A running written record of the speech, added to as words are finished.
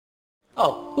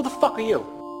Oh, who the fuck are you?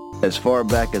 As far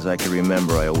back as I can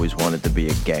remember, I always wanted to be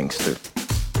a gangster.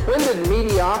 When did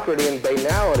mediocrity and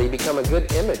banality become a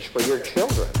good image for your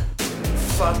children?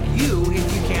 Fuck you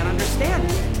if you can't understand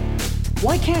it.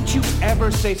 Why can't you ever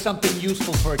say something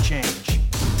useful for a change?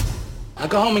 Now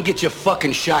go home and get your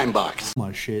fucking shine box.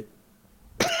 My shit.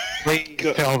 Please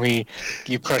tell me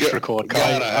you press record.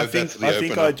 God, Kyle. I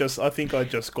think I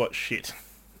just got shit.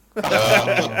 Because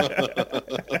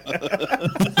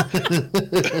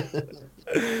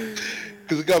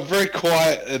it got very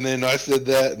quiet, and then I said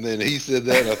that, and then he said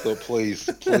that, and I thought, please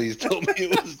tell me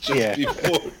it was just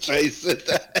before Jay said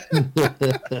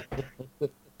that.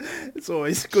 It's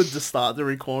always good to start the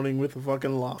recording with a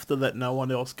fucking laughter that no one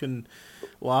else can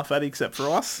laugh at except for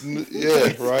us.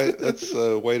 Yeah, right? That's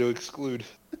a way to exclude.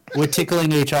 We're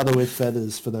tickling each other with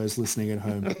feathers for those listening at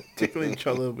home. Tickling each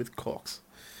other with cocks.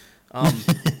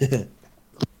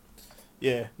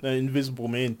 Yeah, The Invisible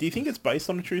Man. Do you think it's based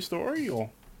on a true story,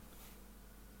 or...?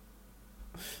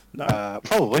 No?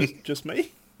 Probably. Just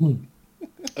me?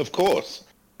 Of course.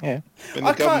 Yeah. When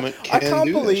the government I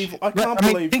can't believe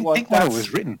think when it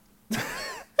was written.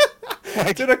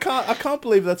 Dude, I can't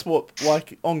believe that's what,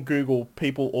 like, on Google,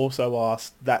 people also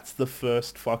ask, that's the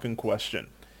first fucking question.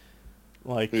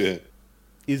 Like,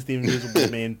 is The Invisible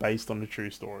Man based on a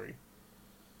true story?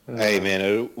 Hey, man,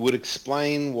 it would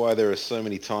explain why there are so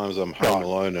many times I'm home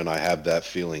alone and I have that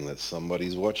feeling that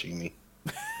somebody's watching me.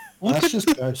 That's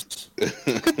just ghosts.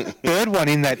 Third one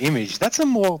in that image, that's a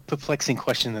more perplexing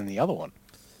question than the other one.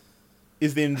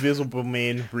 Is the Invisible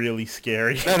Man really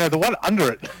scary? No, the one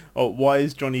under it. Oh, why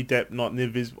is Johnny Depp not an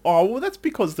invisible... Oh, well, that's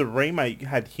because the remake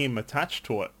had him attached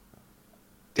to it.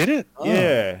 Did it?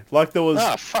 Yeah, like there was...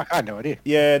 Oh, fuck, I had no idea.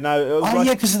 Yeah, no... It was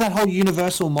yeah, because of that whole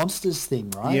Universal Monsters thing,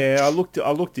 right? Yeah, I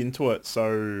looked into it.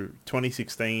 So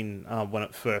 2016, when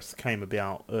it first came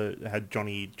about, it had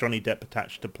Johnny Depp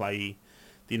attached to play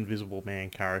the Invisible Man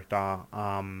character.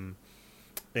 And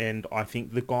I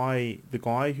think the guy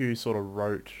who sort of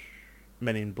wrote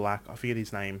Men in Black, I forget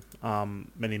his name,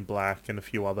 Men in Black and a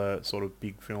few other sort of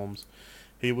big films,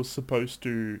 he was supposed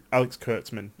to... Alex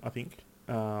Kurtzman, I think.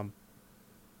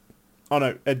 Oh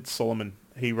no, Ed Solomon.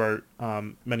 He wrote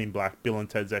Men in Black, Bill and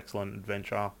Ted's Excellent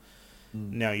Adventure.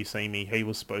 Now You See Me. He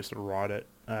was supposed to write it,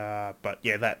 but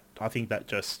yeah, I think it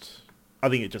just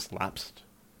lapsed.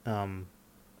 Because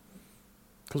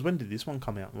when did this one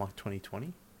come out? In like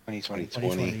 2020?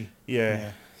 2020.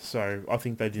 Yeah. So I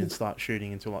think they didn't start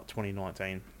shooting until like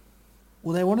 2019.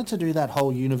 Well, they wanted to do that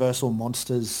whole Universal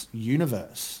Monsters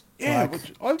universe. Yeah,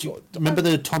 like, remember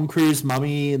the Tom Cruise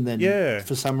Mummy, and then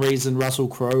for some reason Russell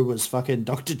Crowe was fucking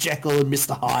Dr. Jekyll and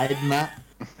Mr. Hyde and that,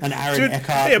 and Aaron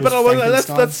Eckhart was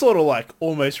Frankenstein. that's sort of like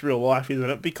almost real life, isn't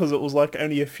it? Because it was like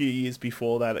only a few years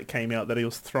before that it came out that he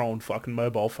was throwing fucking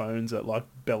mobile phones at like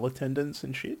bell attendants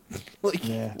and shit. Like,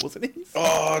 wasn't he?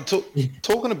 Oh,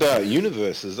 talking about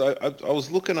universes, I was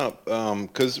looking up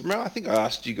because remember I think I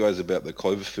asked you guys about the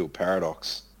Cloverfield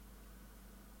paradox.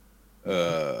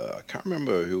 I can't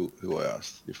remember who I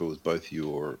asked, if it was both you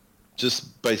or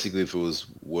just basically if it was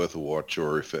worth a watch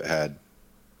or if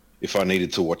I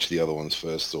needed to watch the other ones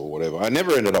first or whatever. I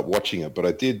never ended up watching it, but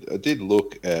I did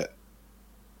look at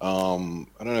I don't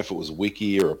know if it was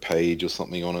Wiki or a page or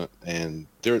something on it, and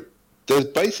there's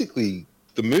basically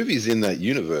the movies in that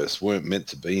universe weren't meant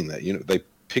to be in that universe. They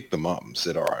picked them up and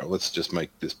said, all right, let's just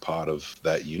make this part of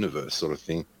that universe sort of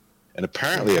thing. And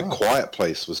apparently A Quiet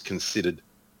Place was considered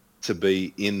to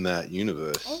be in that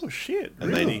universe. Oh shit! And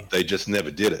really? they just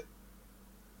never did it.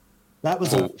 That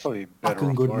was a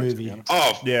fucking good movie.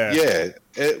 Oh yeah,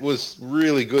 it was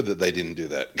really good that they didn't do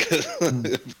that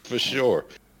for sure.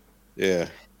 Yeah.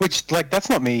 Which, like, that's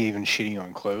not me even shitting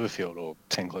on Cloverfield or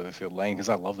 10 Cloverfield Lane because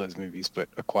I love those movies, but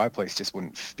A Quiet Place just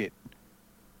wouldn't fit.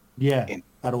 Yeah,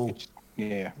 at all.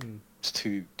 It's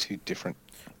too different.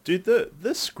 Dude,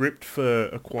 the script for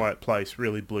A Quiet Place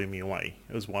really blew me away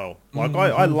as well. Like,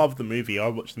 I love the movie. I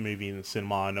watched the movie in the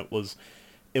cinema, and it was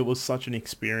such an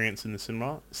experience in the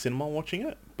cinema watching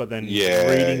it. But then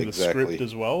reading the script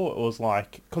as well, it was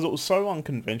like, because it was so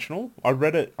unconventional. I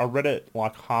read it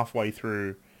like halfway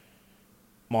through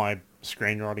my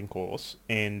screenwriting course,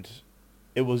 and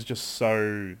it was just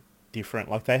so different.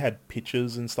 Like, they had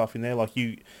pictures and stuff in there. Like,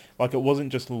 it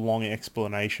wasn't just long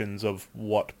explanations of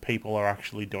what people are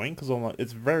actually doing, because I'm like,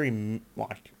 it's very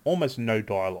like almost no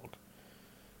dialogue.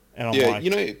 And I'm like,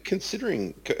 you know,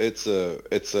 considering it's in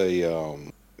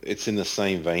the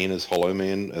same vein as Hollow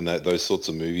Man and those sorts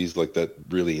of movies, like that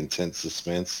really intense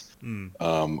suspense.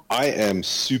 I am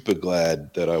super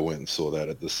glad that I went and saw that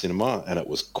at the cinema and it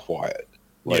was quiet.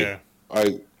 Like,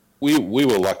 we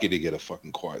were lucky to get a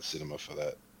fucking quiet cinema for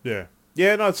that. Yeah.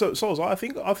 Yeah, no, so was I. I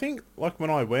think like when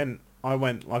I went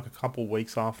like a couple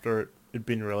weeks after it had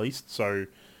been released, so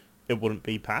it wouldn't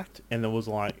be packed, and there was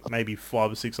like maybe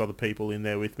 5 or 6 other people in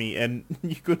there with me, and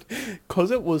you could,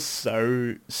 cause it was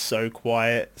so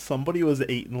quiet. Somebody was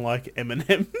eating like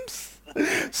M&Ms,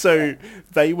 so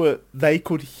they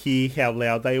could hear how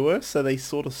loud they were, so they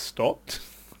sort of stopped.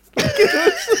 I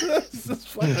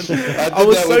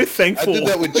was so thankful. I did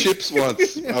that with chips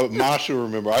once. Marshall,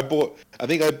 remember? I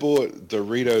think I bought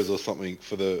Doritos or something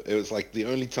it was like the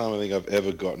only time I think I've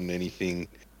ever gotten anything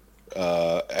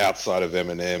outside of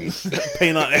M&M's.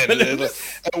 Peanut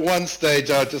M&M's. At one stage,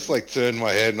 I just like turned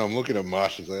my head and I'm looking at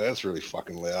Marshall. He's like, "That's really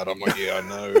fucking loud." I'm like, "Yeah, I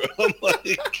know." I'm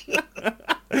like,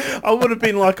 I would have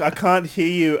been like, "I can't hear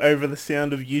you over the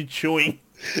sound of you chewing."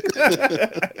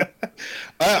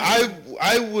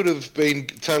 I would have been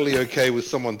totally okay with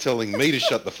someone telling me to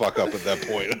shut the fuck up at that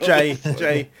point.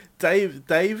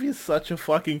 Dave is such a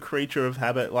fucking creature of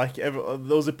habit. Like, there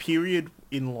was a period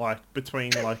in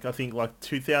between I think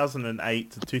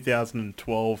 2008 to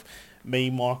 2012, me,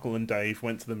 Michael, and Dave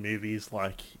went to the movies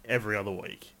like every other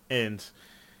week, and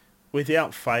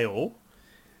without fail,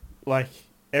 like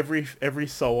every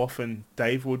so often,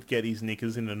 Dave would get his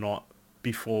knickers in a knot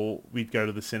before we'd go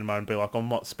to the cinema and be like, "I'm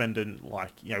not spending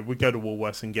we'd go to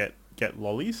Woolworths and get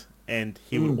lollies." And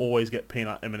he would always get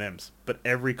peanut M&Ms. But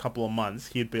every couple of months,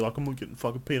 he'd be like, "I'm not getting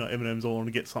fucking peanut M&Ms. I want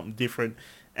to get something different."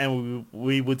 And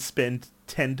we would spend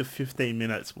 10 to 15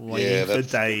 minutes waiting for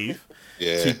Dave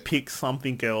to pick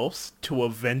something else to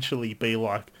eventually be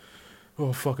like,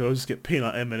 "Oh, fuck it, I'll just get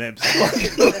peanut M&Ms.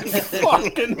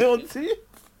 Fucking hell, dude.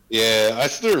 Yeah, I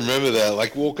still remember that,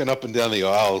 like walking up and down the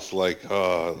aisles, like,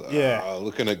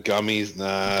 looking at gummies,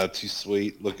 nah, too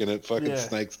sweet. Looking at fucking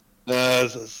snakes, nah,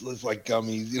 it's like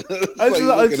gummies, you know.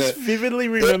 I just vividly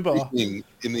remember in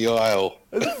the aisle.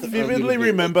 I just vividly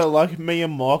remember like me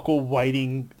and Michael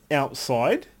waiting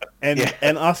outside and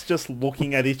us just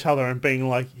looking at each other and being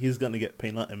like, "He's gonna get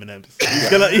peanut M&Ms.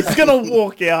 He's gonna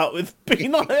walk out with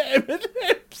peanut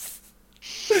M&Ms."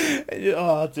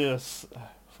 Just.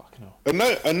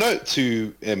 A note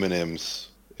to M&M's,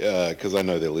 because I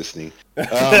know they're listening.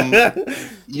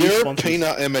 Your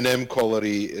peanut M&M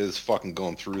quality is fucking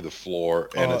gone through the floor,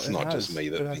 and it's not just me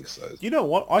that thinks so. You know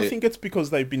what? I think it's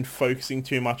because they've been focusing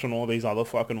too much on all these other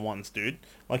fucking ones, dude.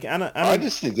 Like Anna I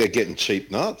just think they're getting cheap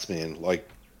nuts, man. Like,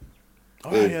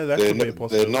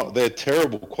 they're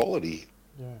terrible quality.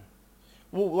 Yeah.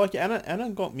 Well, like Anna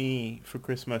got me for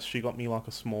Christmas. She got me like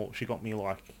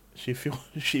she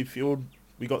filled.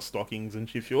 We got stockings, and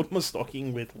she filled my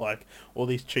stocking with like all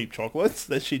these cheap chocolates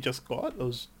that she just got. It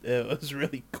was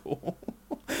really cool.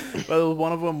 But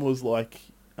one of them was like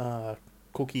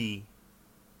cookie.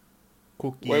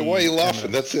 Wait, why are you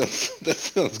laughing? That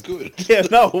sounds good. Yeah,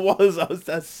 no, it was.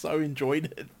 I so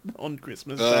enjoyed it on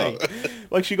Christmas Day.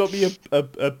 Like, she got me a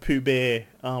Pooh Bear,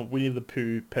 Winnie the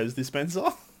Pooh Pez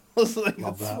dispenser. I was like,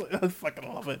 I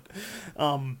fucking love it.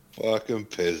 Fucking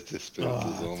Pez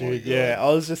dispensers, oh my God. Yeah,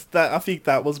 I think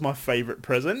that was my favourite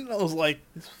present. I was like,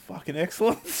 this is fucking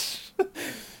excellent.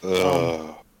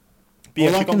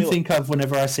 All I can think of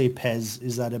whenever I see Pez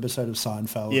is that episode of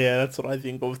Seinfeld. Yeah, that's what I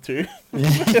think of too.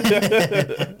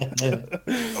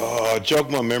 Jog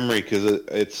my memory, because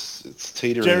it's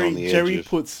teetering on the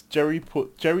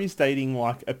edge. Jerry's dating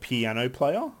like a piano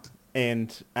player,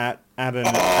 and at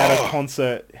a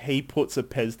concert, he puts a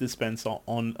Pez dispenser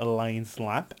on Elaine's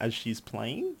lap as she's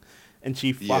playing, and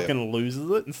she fucking loses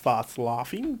it and starts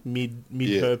laughing mid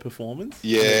her performance.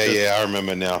 Yeah, I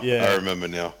remember now. Yeah,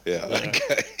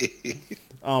 okay.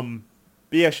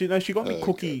 But yeah, she got me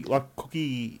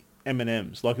cookie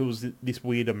M&Ms. Like, it was this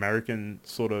weird American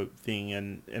sort of thing,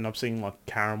 and I've seen like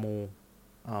caramel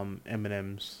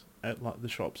M&Ms at like the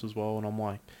shops as well, and I'm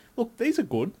like, look, these are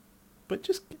good, but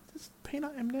just get this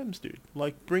peanut M&Ms, dude.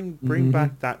 Like, bring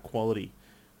back that quality,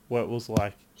 where it was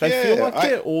like they feel like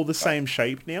they're all the same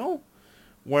shape now.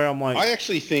 Where I'm like, I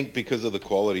actually think because of the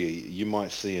quality, you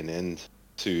might see an end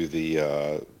to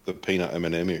the peanut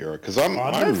M&M era, because I'm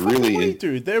really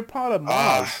dude. They're part of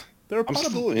Mars. They're part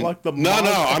of like the Mars.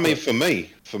 No. I mean, for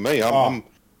me,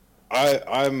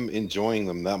 I'm enjoying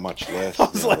them that much less. I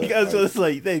was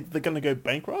like, they're gonna go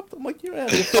bankrupt. I'm like, you're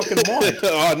out of your fucking mind.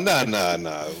 Oh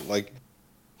no. Like,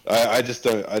 I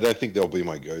don't think they'll be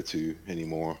my go-to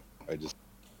anymore. I just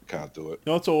can't do it.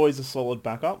 You know, it's always a solid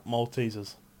backup.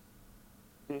 Maltesers.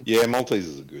 Yeah,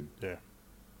 Maltesers are good. Yeah.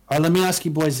 Let me ask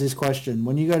you boys this question.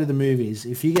 When you go to the movies,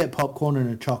 if you get popcorn and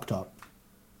a Choc Top,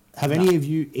 have any of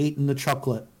you eaten the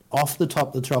chocolate off the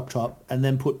top of the Choc Top and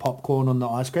then put popcorn on the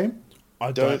ice cream?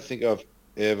 I don't think I've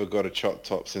ever got a Choc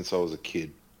Top since I was a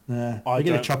kid. I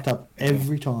get a Choc Top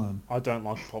every time. I don't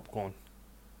like popcorn.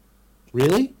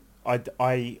 Really? I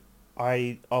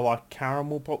like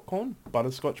caramel popcorn,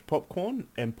 butterscotch popcorn,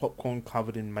 and popcorn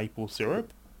covered in maple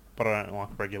syrup, but I don't like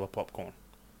regular popcorn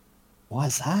Why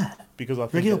is that? because I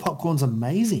think Regular popcorn's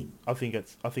amazing. I think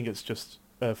it's just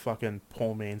a fucking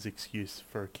poor man's excuse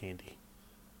for a candy.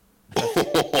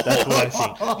 That's what I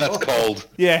think. That's cold.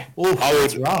 Yeah. Oof,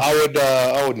 that's rough.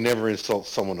 I would never insult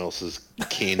someone else's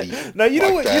candy. No, you know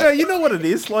like what? that. You know what it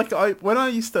is. Like I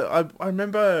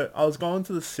remember I was going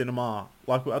to the cinema.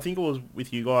 Like I think it was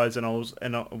with you guys, and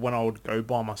when I would go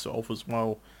by myself as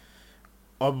well.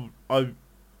 I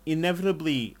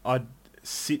inevitably I'd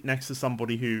sit next to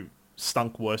somebody who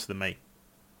stunk worse than me.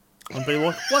 I'd be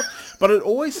like, what? But it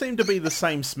always seemed to be the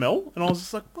same smell, and I was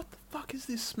just like, what the fuck is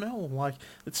this smell? Like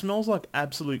it smells like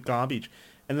absolute garbage.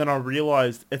 And then I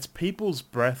realised it's people's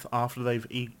breath after they've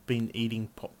been eating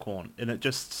popcorn, and it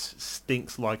just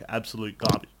stinks like absolute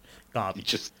garbage. You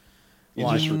just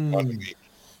Like- reminded me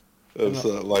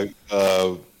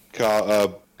of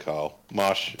Carl,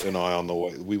 Marsh and I on the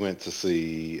way. We went to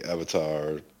see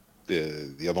Avatar,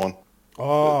 the other one.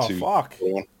 Oh, the fuck.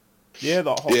 one. Yeah,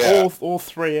 Yeah. all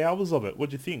 3 hours of it.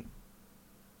 What'd you think,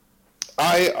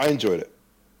 I enjoyed it.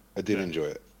 I did enjoy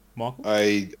it. Michael?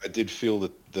 I did feel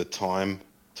the time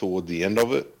toward the end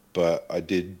of it, but I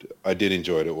did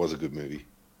enjoy it. It was a good movie.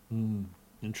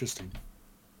 Interesting.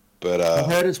 But I've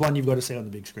heard it's one you've got to see on the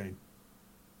big screen.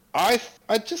 I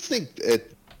just think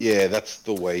it. Yeah, that's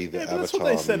the way the Yeah, but Avatar that's what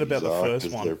they said about movies the are, first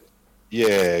 'cause one. they're-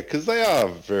 Yeah, because they are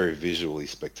very visually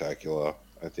spectacular.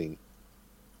 I think.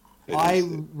 It I is-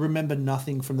 remember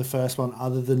nothing from the first one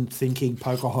other than thinking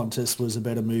Pocahontas was a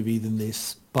better movie than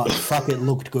this. But fuck, it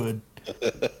looked good.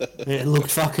 It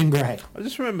looked fucking great. I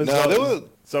just remember No, there were-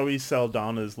 Zoe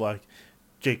Saldana's like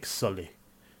Jake Sully,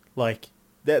 like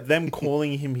them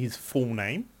calling him his full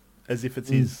name as if it's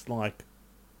his like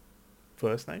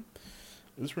first name.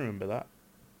 I just remember that.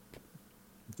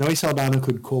 Zoe Saldana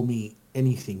could call me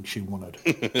anything she wanted.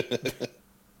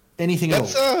 Anything at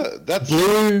all. That's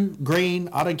Blue, green,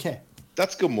 I don't care.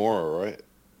 that's Gamora, right?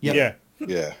 Yep.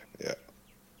 Yeah. Yeah.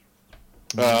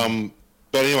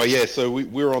 But anyway, yeah. So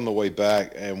we're on the way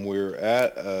back, and we're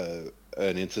at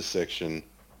an intersection,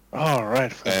 Oh,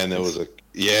 right. and there was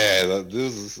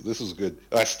this was good.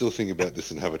 I still think about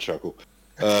this and have a chuckle.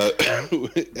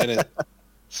 And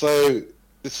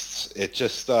it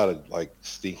just started like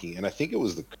stinking, and I think it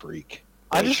was the creek.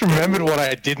 I just remembered what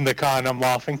I did in the car, and I'm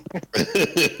laughing.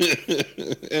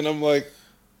 And I'm like,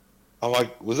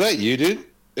 was that you, dude?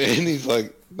 And he's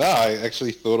like, no, I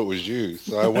actually thought it was you.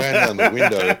 So I went down the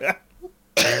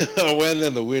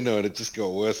window. And it just got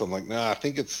worse. I'm like, nah, I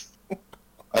think it's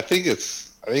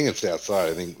outside.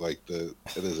 I think like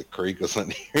there's a creek or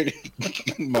something here.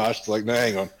 And Marsh's like, no,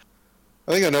 hang on.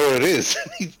 I think I know what it is.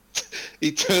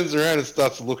 He turns around and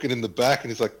starts looking in the back, and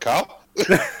he's like, Carl?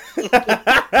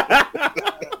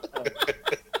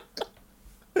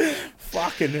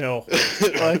 Fucking hell!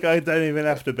 Like I don't even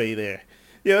have to be there.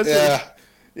 Yeah.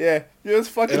 Yeah. It's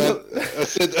fucking. And I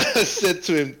said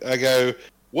to him, I go,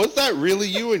 was that really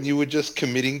you? And you were just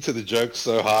committing to the joke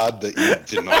so hard that you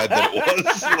denied that it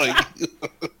was? Like,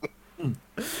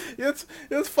 Yeah,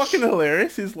 it's fucking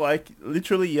hilarious. Is like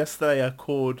literally yesterday I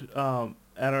called Anna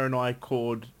and I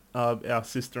called our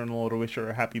sister-in-law to wish her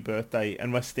a happy birthday,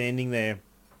 and we're standing there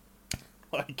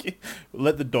like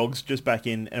let the dogs just back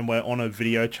in, and we're on a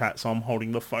video chat, so I'm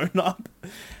holding the phone up,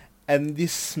 and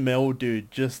this smell,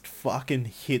 dude, just fucking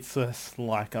hits us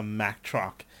like a Mack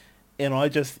truck, and I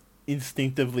just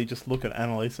instinctively just look at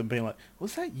Annalise and being like,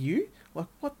 was that you? Like,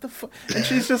 what the fuck? And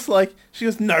she's just like, she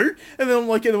goes, no. And then I'm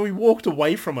like, and then we walked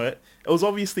away from it. It was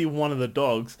obviously one of the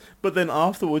dogs. But then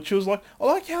afterwards, she was like, I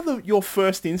like how your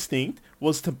first instinct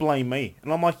was to blame me.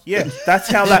 And I'm like, yeah, that's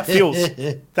how that feels.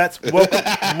 That's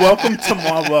welcome to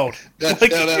my world. that's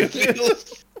Like, how that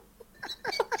feels.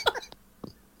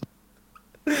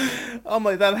 I'm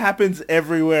like, that happens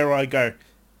everywhere I go.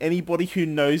 Anybody who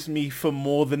knows me for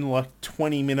more than like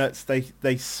 20 minutes,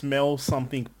 they smell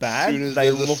something bad, Soon as they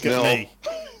there's a look smell, at me.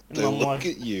 And They I'm look like,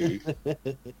 at you.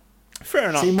 fair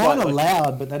enough. See, mine but, are like,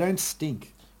 loud, but they don't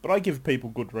stink. but I give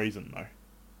people good reason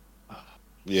though.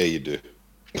 Yeah, you do.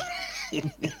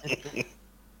 Hey,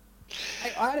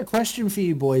 I had a question for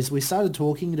you boys. We started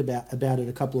talking about it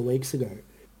a couple of weeks ago,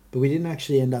 but we didn't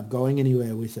actually end up going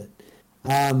anywhere with it.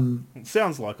 It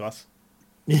sounds like us.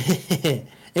 It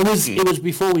was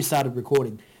before we started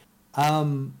recording.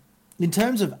 In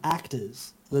terms of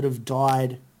actors that have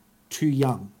died too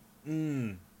young,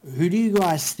 who do you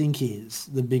guys think is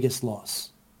the biggest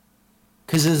loss?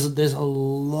 Because there's a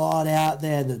lot out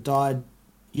there that died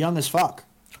young as fuck.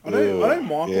 I know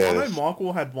Michael. I know yes.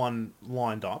 Michael had one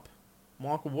lined up.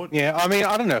 Michael, what? Yeah, I mean,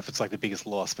 I don't know if it's like the biggest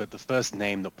loss, but the first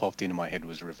name that popped into my head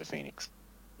was River Phoenix.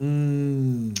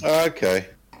 Okay.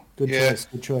 Good Yeah. choice.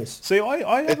 Good choice. See,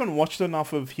 I haven't watched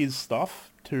enough of his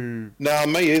stuff to... No,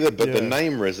 me either, but the Yeah.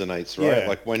 name resonates, right? Yeah.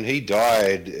 Like when he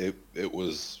died, it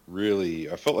was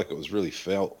really, I felt like it was really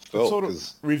felt sort of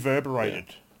 'cause- reverberated.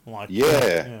 Like,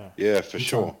 yeah, for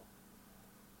sure.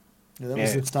 Yeah, that Yeah.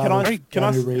 was the start Can I- of can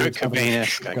I- Keanu Reeves Kurt having a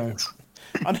Cobain-esque, I go. guess.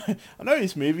 I know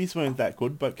his movies weren't that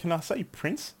good, but can I say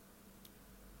Prince?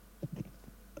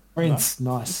 Prince,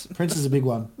 nice. Prince is a big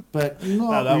one, but No,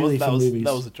 not really for movies.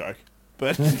 that was a joke.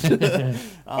 But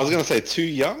I was going to say too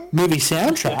young? Movie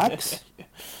soundtracks.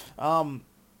 I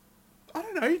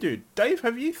don't know, dude. Dave,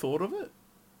 have you thought of it?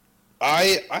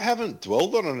 I haven't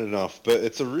dwelled on it enough, but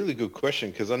it's a really good question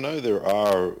because I know there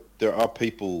are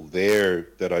people there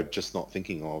that I'm just not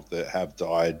thinking of that have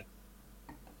died,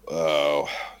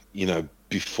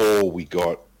 before we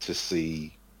got to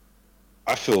see,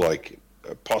 I feel like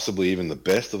possibly even the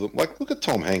best of them. Like, look at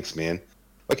Tom Hanks, man.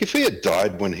 Like, if he had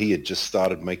died when he had just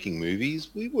started making movies,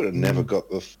 we would have never got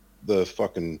the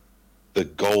fucking the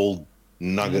gold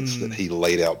nuggets that he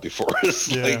laid out before us.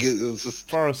 Yeah. Like, it was just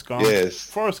Forrest Gump. Yes.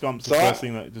 Forrest Gump's the So first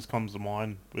thing that just comes to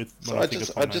mind with when I think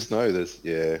of Tom I just know this.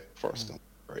 Yeah, Forrest Gump,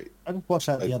 great. I just watched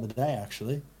that the other day,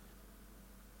 actually.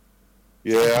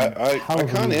 Yeah, Hell I of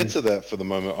a can't movie. answer that for the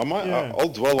moment. I might. Yeah. I'll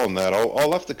dwell on that.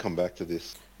 I'll have to come back to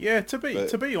this. Yeah, to be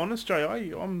But- honest, Jay,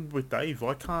 I'm with Dave.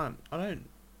 I don't.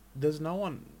 There's no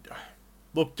one.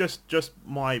 Look,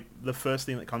 the first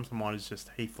thing that comes to mind is just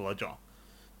Heath Ledger.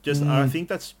 I think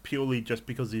that's purely just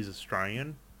because he's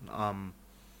Australian.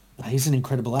 He's an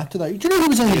incredible actor, though. Do you know he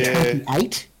was only Yeah.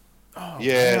 28?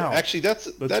 Yeah, wow. actually, that is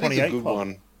a 28 good Club.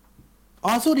 one.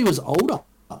 I thought he was older.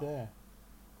 Yeah.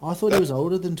 I thought he was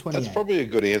older than 28. That's probably a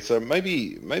good answer.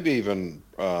 Maybe even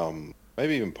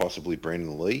possibly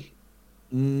Brandon Lee.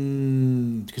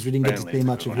 Because we didn't get to Apparently see it's a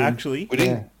much good of one. him. Actually, We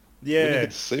didn't. We didn't yeah,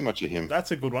 get to see much of him.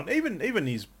 that's a good one. Even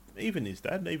his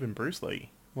dad, even Bruce Lee.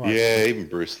 Like, Yeah, even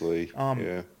Bruce Lee.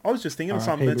 Yeah. I was just thinking of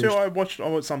R.I.P. something too. Bruce. I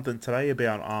watched something today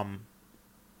about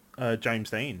James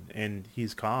Dean and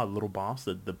his car, little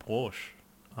bastard, the Porsche,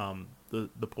 the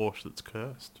Porsche that's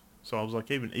cursed. So I was like,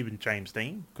 even James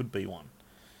Dean could be one.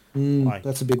 Like,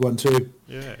 That's a big one, too.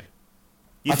 yeah.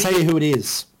 I'll tell you who it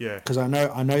is. Yeah. Because I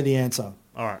know the answer.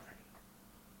 All right.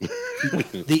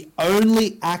 The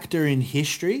only actor in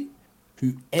history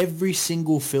who every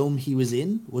single film he was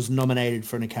in was nominated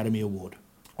for an Academy Award.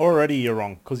 Already you're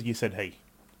wrong because you said he.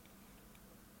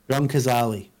 John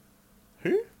Cazale.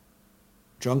 Who?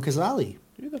 John Cazale.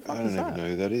 Who the I fuck don't is even that? know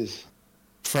who that is.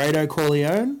 Fredo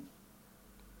Corleone.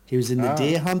 He was in The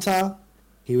Deer Hunter.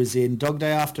 He was in Dog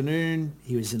Day Afternoon.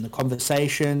 He was in The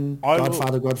Conversation.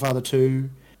 Godfather 2.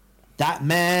 That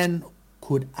man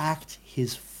could act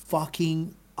his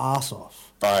fucking ass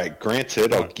off. All right,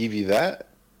 granted, I'll give you that,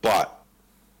 but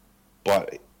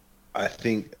I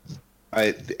think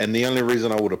and the only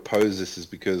reason I would oppose this is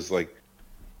because, like,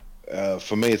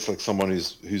 for me, it's like someone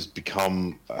who's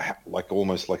become like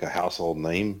almost like a household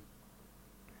name.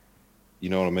 You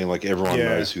know what I mean? Like everyone Yeah.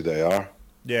 knows who they are.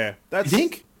 Yeah, that's. You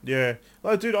think? Yeah,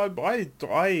 like, dude, I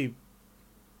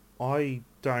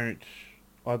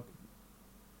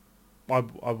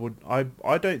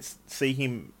don't see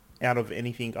him out of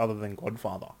anything other than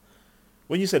Godfather.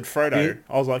 When you said Frodo, Yeah.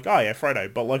 I was like, oh yeah,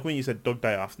 Frodo. But like when you said Dog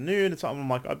Day Afternoon, it's something I'm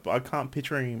like, I can't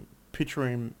picture him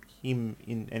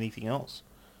in anything else.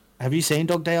 Have you seen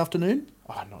Dog Day Afternoon?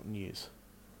 Oh, not in years.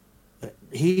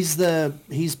 He's the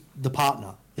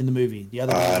partner in the movie. The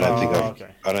other guy. okay.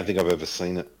 I don't think I've ever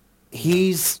seen it.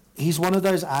 He's one of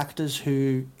those actors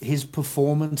who his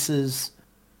performances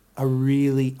are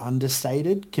really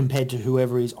understated compared to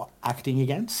whoever he's acting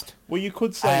against. Well, you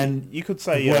could say And it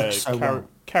works so well.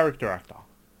 character actor.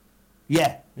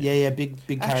 Yeah, big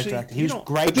character Actually, actor. He you was know-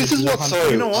 great. But this with is The what's Hunter. so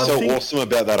You know what? I think- awesome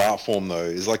about that art form, though,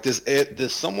 is like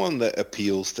there's someone that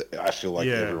appeals to, I feel like,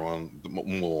 Yeah. everyone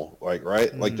more, like,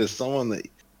 right? Like there's someone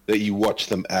that you watch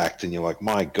them act and you're like,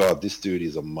 my God, this dude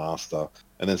is a master.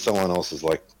 And then someone else is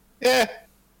like, yeah,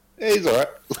 he's all right.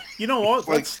 You know what?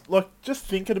 Like- That's like just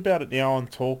thinking about it now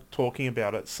and talking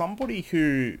about it. Somebody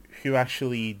who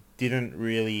actually didn't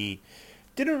really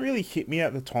hit me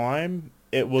at the time.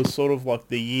 It was sort of like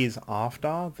the years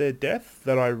after their death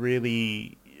that I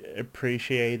really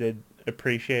appreciated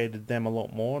them a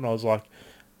lot more. And I was like,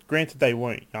 granted they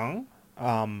weren't young,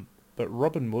 but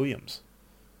Robin Williams.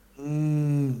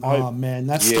 Oh man,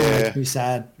 that still Yeah. makes me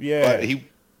sad. Yeah,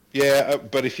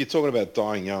 But if you're talking about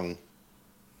dying young,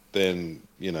 then,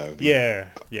 yeah.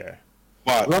 But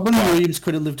Robin Williams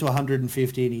could have lived to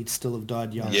 150 and he'd still have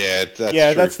died young. Yeah, that's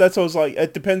Yeah, true. that's what I was like.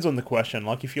 It depends on the question.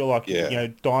 Like, if you're like, Yeah.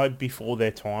 died before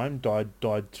their time, died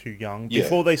too young, Yeah.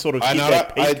 before they sort of I hit know. their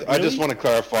peak. I just really? want to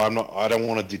clarify. I don't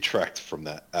want to detract from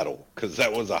that at all because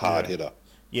that was a hard hitter,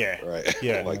 Yeah. right?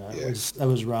 Yeah. like, That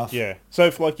was rough. Yeah. So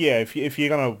if you're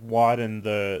gonna widen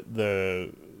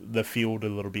the field a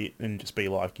little bit and just be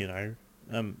like,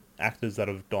 actors that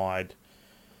have died,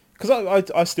 because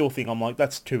I still think I'm like,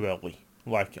 that's too early.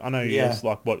 Like, I know he was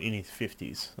like in his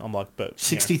 50s. I'm like, but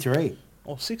 63.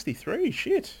 63.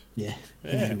 Shit. Yeah.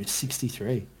 Yeah. He was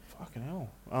 63. Fucking hell.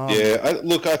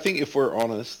 Look, I think if we're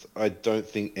honest, I don't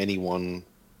think anyone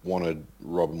wanted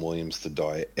Robin Williams to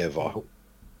die ever.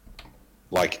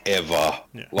 Like, ever.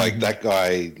 Yeah. Like, that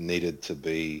guy needed to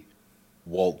be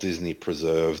Walt Disney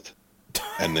preserved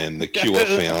and then the cure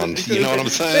found. You know what I'm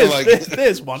saying?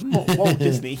 There's one. Walt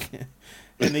Disney.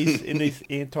 In these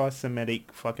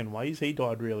anti-Semitic fucking ways, he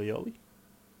died really early.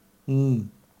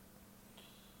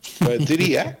 But did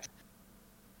he act?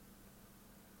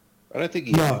 I don't think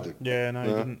he acted. Yeah, no, he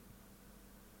didn't.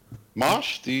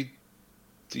 Marsh, do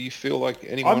you feel like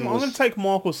anyone I'm going to take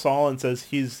Michael's silence as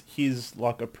his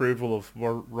like approval of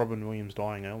Robin Williams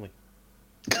dying early.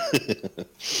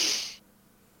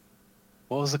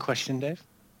 What was the question, Dave?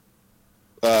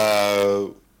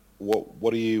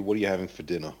 What are you having for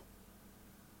dinner?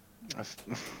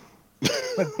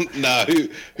 No, who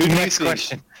do Next you think,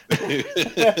 question.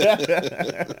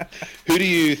 Who do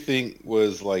you think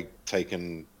was like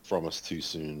taken from us too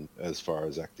soon as far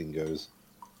as acting goes?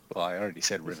 Well, I already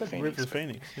said River Phoenix. River but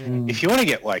Phoenix. Yeah. If you want to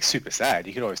get like super sad,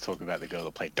 you could always talk about the girl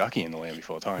that played Ducky in The Land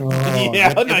Before Time.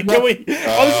 Yeah, I know. Can we?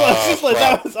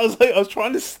 I was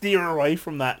trying to steer away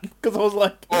from that because I was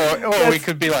like, Or we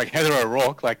could be like Heather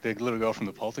O'Rourke, like the little girl from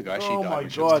the Poltergeist. oh she died my when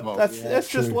she was god, 12. that's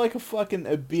just true. like a fucking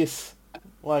abyss.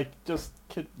 Like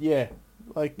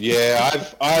like Yeah,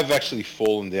 I've actually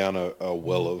fallen down a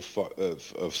well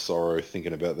of sorrow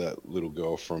thinking about that little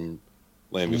girl from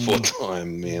Land Before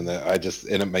Time, man.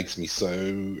 And it makes me so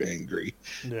angry.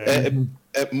 Yeah.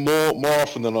 More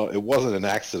often than not, it wasn't an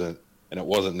accident and it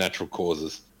wasn't natural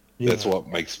causes. That's what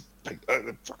makes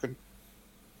fucking.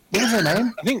 What was her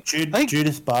name? I think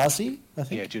Judith Barsi, I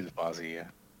think. Yeah, Judith Barsi, yeah.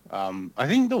 I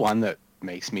think the one that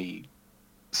makes me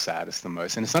saddest the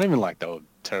most, and it's not even like they were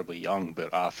terribly young, but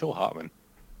Phil Hartman.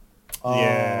 Oh,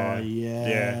 Yeah.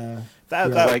 yeah.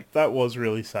 That was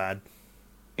really sad.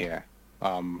 Yeah.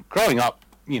 Growing up,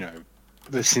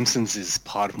 The Simpsons is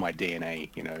part of my DNA,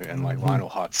 and like Lionel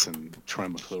Hutz and Troy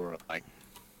McClure are like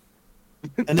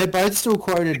And they're both still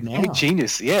quoted now. comic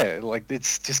genius. Yeah, like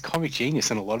it's just comic genius,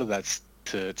 and a lot of that's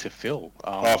to Phil.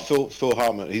 Phil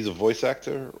Hartman, he's a voice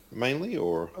actor mainly,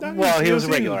 or Well, he was a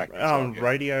regular actor as well, yeah.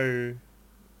 Radio.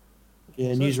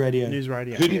 Yeah, News Radio. News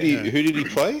Radio. who did he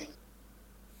play?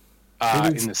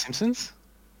 In The Simpsons,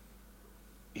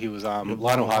 he was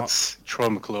Lionel Hutz, Troy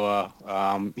McClure.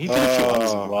 He did a few others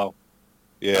as well.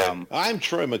 Yeah, I'm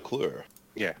Troy McClure.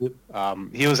 Yeah.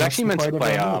 He was actually meant to quite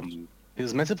play. about He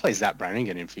was meant to play Zap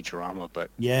Brannigan in Futurama, but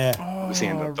Yeah. obviously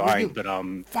ended up dying. But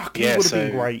Fuck, he yeah, would have so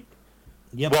been great.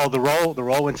 Yep. well, the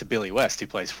role went to Billy West, who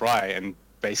plays Fry, and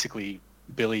basically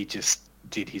Billy just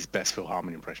did his best Phil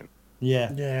Hartman impression.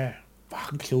 Yeah. Yeah.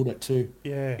 He killed it too.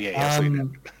 Yeah. Yeah, he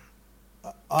absolutely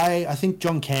did. I think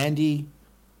John Candy,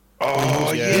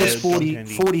 Oh yeah. he was John 40,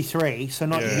 Candy. 43, so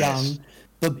not Yes. young.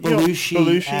 But You know, Belushi,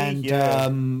 Belushi, and yeah.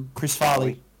 Chris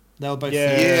Farley, they were both.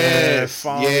 Yeah. Yes,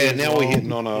 Farley yeah. as Now well. we're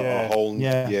hitting on a Yeah. whole.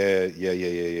 Yeah.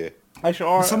 Yeah.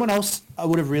 Actually, Someone else I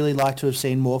would have really liked to have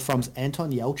seen more from is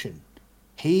Anton Yelchin.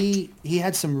 He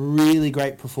had some really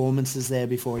great performances there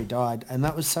before he died, and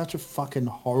that was such a fucking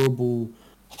horrible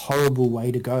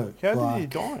way to go. how did he Like,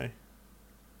 die?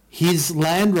 his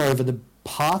Land Rover, the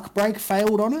park brake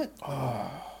failed on it,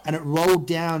 and it rolled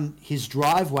down his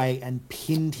driveway and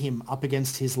pinned him up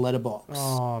against his letterbox.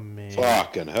 Oh man.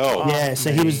 Fucking hell. Yeah,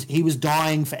 so he was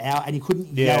dying for hours, and he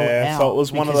couldn't yell it Yeah, out. so it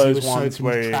was one of because he those was ones so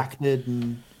where- contracted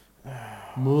and.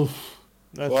 Oof.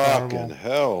 That's Fucking horrible.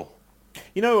 hell.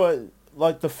 You know what?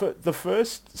 Like the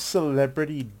first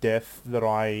celebrity death that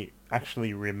I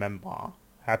actually remember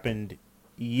happened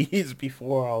years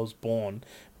before I was born,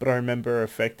 but I remember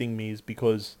affecting me is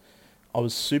because I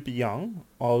was super young.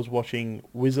 I was watching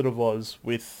Wizard of Oz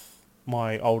with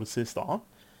my older sister,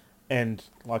 and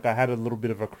like I had a little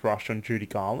bit of a crush on Judy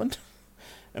Garland,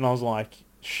 and I was like,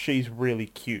 she's really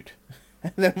cute.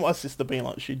 And then my sister being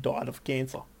like, she died of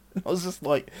cancer. And I was just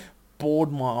like,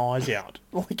 bored my eyes out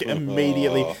like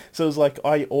immediately. So it was like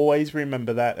I always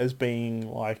remember that as being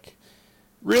like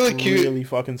Really cute. really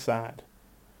fucking sad.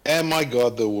 And my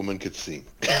God, the woman could sing.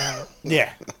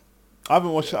 Yeah. I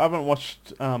haven't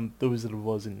watched The Wizard of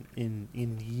Oz in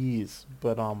years,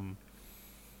 but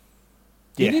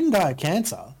He yeah. didn't die of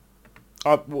cancer.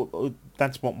 Well,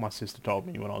 that's what my sister told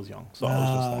me when I was young. So I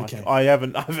was just like, okay. I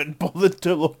haven't bothered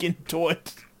to look into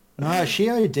it. No, she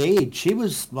OD'd. She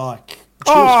was like...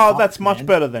 That's much man.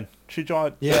 better then. She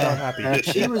died. Yeah, Happy.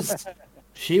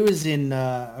 she was in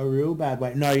a real bad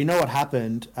way. No, you know what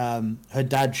happened? Her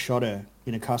dad shot her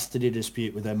in a custody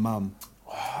dispute with her mum.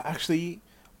 Actually,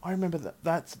 I remember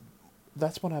that's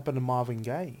what happened to Marvin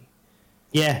Gaye.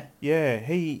 Yeah. Yeah,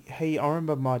 he. I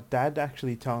remember my dad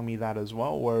actually telling me that as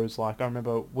well. Where it was like, I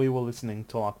remember we were listening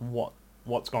to like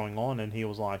what's going on, and he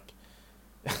was like,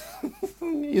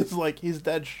 his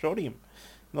dad shot him,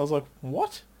 and I was like,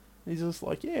 what? And he's just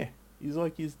like, yeah. He's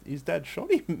like, his dad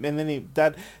shot him, and then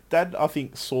dad I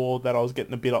think saw that I was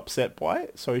getting a bit upset by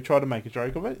it, so he tried to make a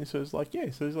joke of it. And so he's like, yeah.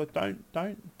 So he's like, don't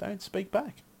speak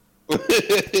back.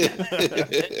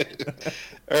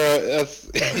 That's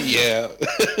yeah.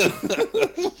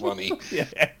 That's funny. Yeah.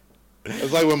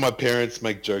 It's like when my parents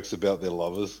make jokes about their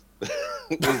lovers.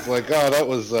 It's like, oh, that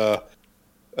was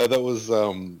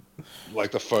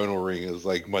like the phone will ring. It's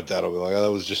like my dad will be like, oh,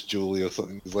 that was just Julie or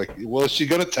something. It's like, well, is she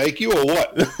gonna take you or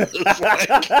what?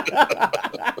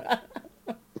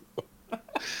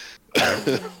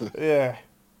 Yeah.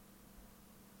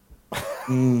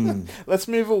 Let's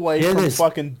move away from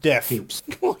fucking death. Heaps.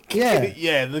 Yeah.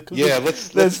 Yeah, let's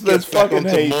there's get back fucking onto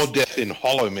heaps. more death in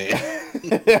Hollow Man.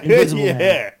 Invisible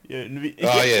Man. Yeah.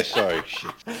 Oh yeah, sorry.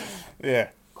 Shit. Yeah.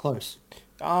 Close.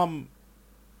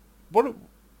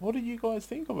 What do you guys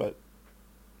think of it?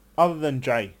 Other than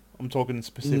Jay, I'm talking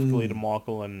specifically to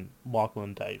Michael and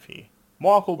Dave here.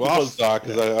 Michael, Well, I'll because start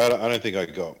because I don't think I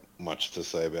got much to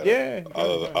say about it. Yeah,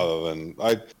 Other than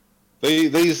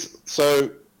these. So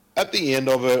at the end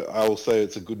of it, I will say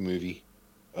it's a good movie.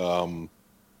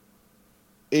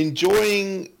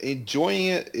 Enjoying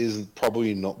it is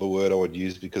probably not the word I would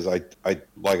use because I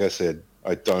like I said,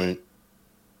 I don't.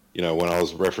 You know, when I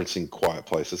was referencing Quiet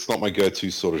Place, it's not my go-to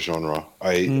sort of genre.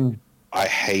 I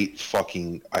hate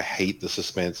the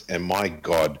suspense, and my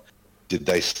God, did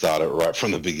they start it right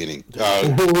from the beginning?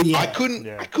 Yeah. I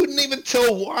couldn't even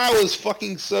tell why I was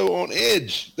fucking so on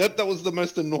edge. That was the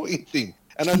most annoying thing.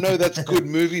 And I know that's good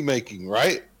movie making,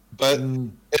 right? But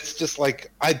it's just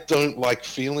like I don't like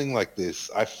feeling like this.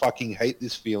 I fucking hate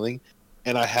this feeling,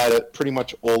 and I had it pretty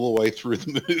much all the way through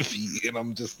the movie, and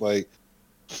I'm just like,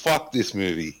 fuck this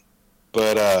movie.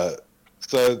 But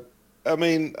so I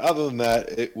mean, other than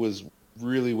that, it was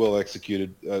really well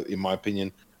executed, in my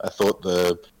opinion. I thought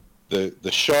the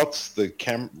shots, the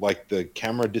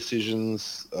camera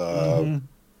decisions,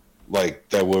 like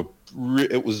they were.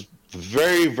 It was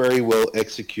very, very well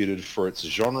executed for its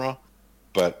genre,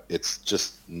 but it's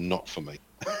just not for me.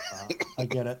 I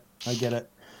get it.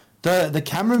 The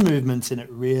camera movements in it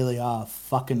really are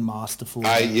fucking masterful.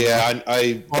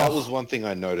 That was one thing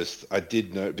I noticed. I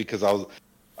did know because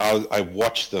I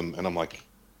watched them and I'm like,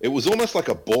 it was almost like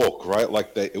a balk, right?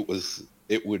 Like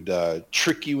it would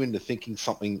trick you into thinking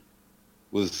something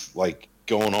was like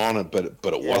going on, but it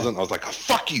wasn't. I was like, oh,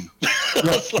 fuck you. I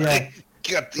was like,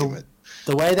 God damn it.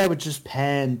 The way they would just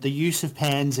pan, the use of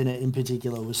pans in it in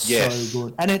particular was so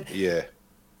good, and it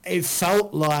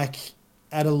felt like.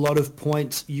 At a lot of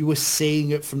points, you were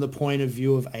seeing it from the point of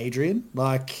view of Adrian.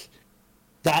 Like,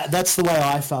 that's the way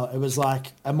I felt. It was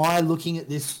like, am I looking at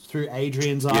this through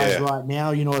Adrian's eyes right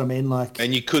now? You know what I mean? Like,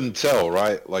 and you couldn't tell,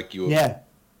 right? Like you were... Yeah.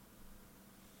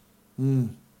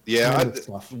 Yeah. All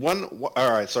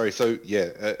right, sorry. So,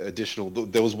 additional...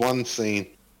 There was one scene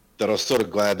that I was sort of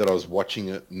glad that I was watching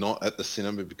it not at the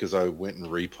cinema because I went and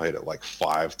replayed it like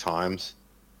 5 times.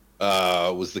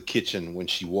 Was the kitchen when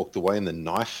she walked away and the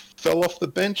knife fell off the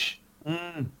bench,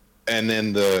 and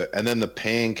then the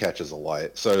pan catches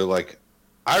alight. So like,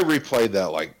 I replayed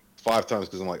that like 5 times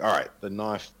because I'm like, all right, the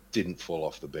knife didn't fall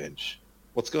off the bench.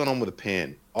 What's going on with the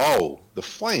pan? Oh, the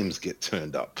flames get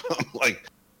turned up. I'm like,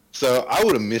 so I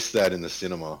would have missed that in the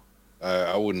cinema.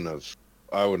 I wouldn't have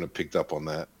picked up on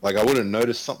that. Like I would have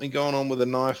noticed something going on with the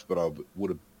knife, but I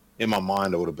would have, in my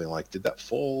mind, I would have been like, did that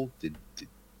fall?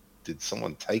 Did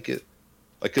someone take it?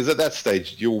 Like, because at that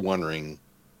stage, you're wondering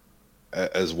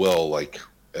as well, like,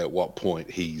 at what point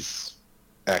he's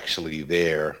actually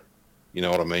there. You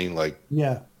know what I mean? Like,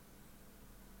 yeah,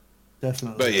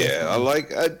 definitely. But yeah,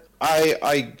 definitely.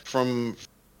 I from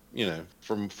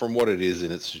what it is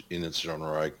in its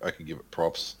genre, I could give it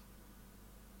props.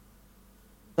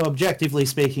 So objectively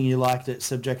speaking, you liked it.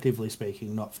 Subjectively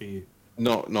speaking, not for you.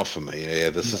 Not for me. Yeah,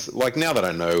 this is like now that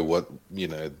I know what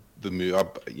the movie.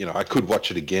 I could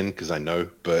watch it again because I know,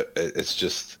 but it's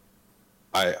just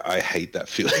I hate that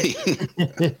feeling.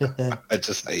 I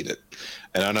just hate it.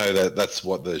 And I know that that's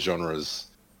what the genre's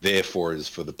there for, is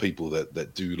for the people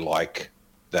that do like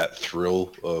that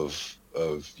thrill of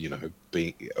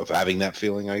having that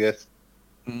feeling, I guess.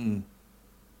 I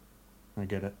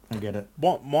get it.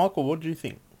 What, Michael? What do you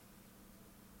think?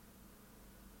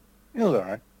 It was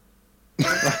alright.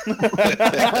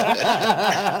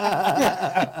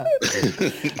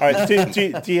 All right,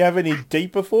 do you have any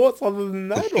deeper thoughts other than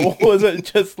that, or was it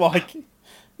just like,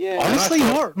 yeah? Honestly,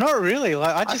 not really.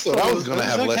 Like I just thought I was going to it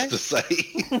have okay. less to say.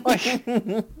 Like, I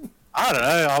don't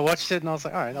know. I watched it and I was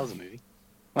like, all right, that was a movie.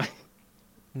 Like,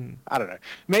 I don't know.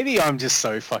 Maybe I'm just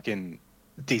so fucking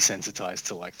desensitized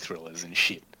to like thrillers and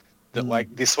shit that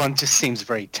like this one just seems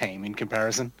very tame in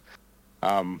comparison.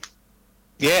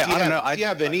 Yeah, I don't know. Do you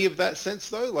have any of that sense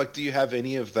though? Like, do you have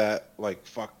any of that? Like,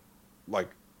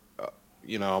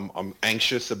 I'm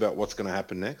anxious about what's going to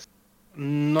happen next.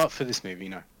 Not for this movie,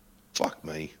 no. Fuck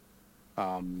me.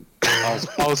 I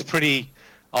was pretty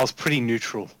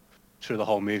neutral through the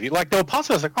whole movie. Like there were parts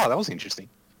where I was like, oh, that was interesting.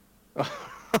 I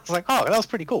was like, oh, that was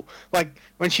pretty cool. Like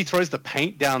when she throws the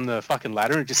paint down the fucking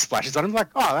ladder and it just splashes on him, like,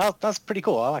 oh, that's pretty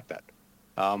cool. I like that.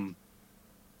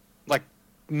 Like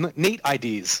neat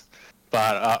ideas.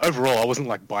 But overall, I wasn't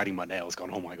like biting my nails,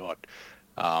 going, "Oh my god."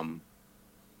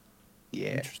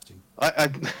 Yeah. Interesting. I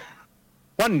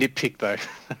one nitpick though,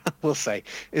 we'll say,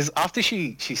 is after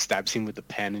she stabs him with the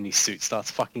pen and his suit starts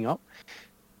fucking up,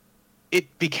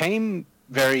 it became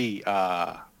very.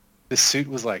 The suit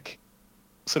was like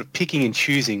sort of picking and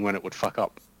choosing when it would fuck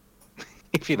up,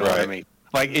 if you know what I mean.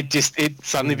 Like it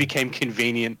suddenly became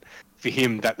convenient for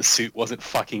him that the suit wasn't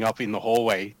fucking up in the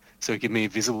hallway, so he could be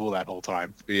invisible that whole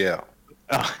time. Yeah.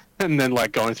 And then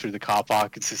like going through the car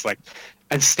park, it's just like,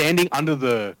 and standing under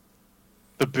the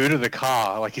boot of the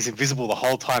car, like he's invisible the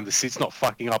whole time. The suit's not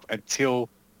fucking up until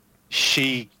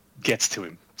she gets to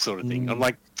him, sort of thing. I'm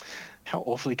like, how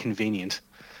awfully convenient.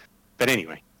 But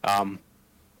anyway, I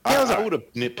would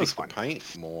have nitpicked the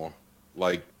paint more,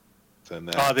 like, than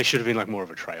that. Oh, there should have been like more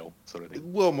of a trail, sort of thing.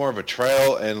 Well, more of a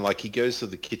trail, and like he goes to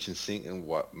the kitchen sink, and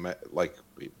like,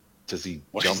 does he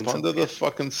jump under the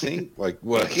fucking sink? Like,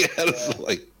 what? Yeah, it's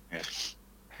like. Yeah.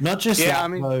 Not just Yeah, that, I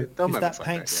mean, though, they'll if make that it like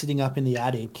paint's that, yeah. sitting up in the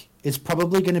attic, it's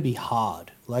probably going to be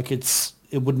hard. Like it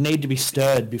would need to be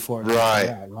stirred before it comes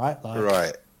out, right?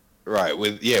 Like, Right.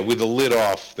 With the lid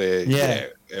off there. Yeah.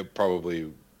 It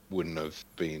probably wouldn't have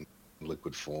been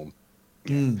liquid form.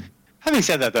 Having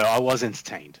said that, though, I was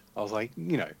entertained. I was like,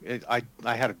 I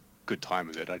had a good time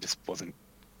with it. I just wasn't,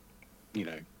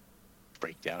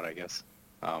 freaked out, I guess.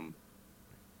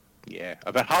 Yeah,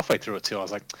 about halfway through it too, I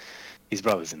was like, his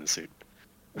brother's in the suit.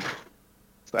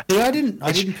 Yeah, I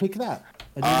didn't pick that.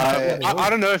 I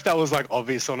don't know if that was like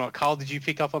obvious or not. Carl, did you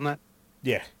pick up on that?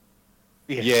 Yeah.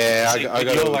 Yeah, I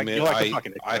got to admit, I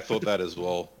I thought that as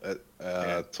well.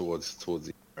 Towards the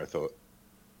end, I thought.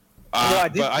 I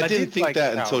didn't think like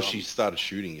that how, until she started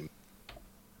shooting him.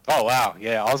 Oh wow,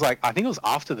 yeah. I was like, I think it was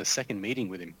after the second meeting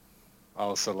with him. I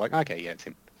was sort of like, okay, yeah, it's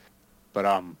him. But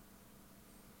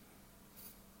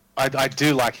I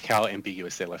do like how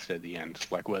ambiguous they left it at the end,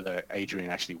 like whether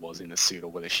Adrian actually was in the suit or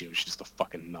whether she was just a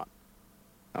fucking nut.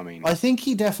 I mean, I think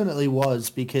he definitely was,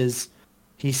 because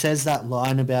he says that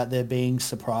line about there being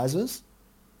surprises.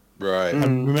 Right. I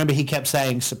remember he kept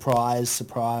saying surprise,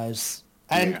 surprise.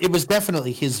 And it was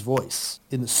definitely his voice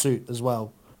in the suit as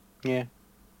well. yeah.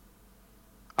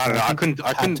 I don't know. I couldn't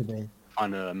Had to be.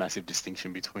 find a massive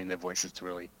distinction between their voices to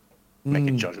really make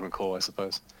a judgment call, I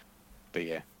suppose. But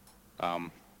yeah.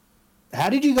 How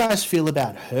did you guys feel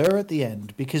about her at the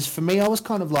end? Because for me, I was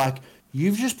kind of like,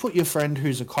 you've just put your friend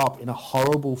who's a cop in a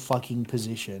horrible fucking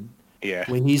position Yeah.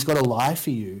 where he's got to lie for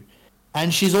you.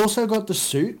 And she's also got the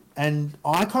suit. And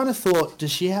I kind of thought,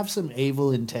 does she have some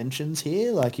evil intentions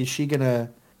here? Like, is she going to...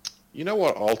 You know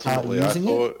what? Ultimately, I using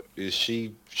thought is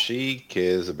she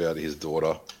cares about his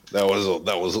daughter. That was all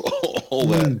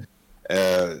that.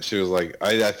 She was like,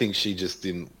 I think she just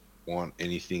didn't want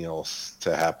anything else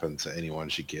to happen to anyone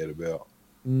she cared about.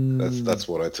 That's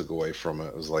what I took away from it.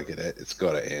 It was like it's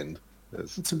got to end.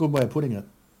 That's a good way of putting it.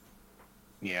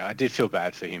 Yeah, I did feel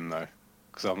bad for him though,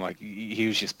 because I'm like, he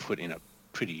was just put in a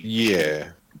pretty... Yeah.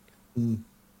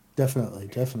 Definitely.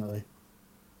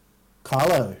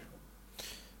 Carlo.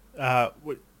 Do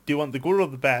you want the good or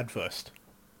the bad first?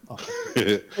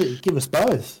 Give us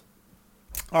both.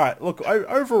 All right. Look,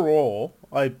 overall,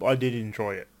 I did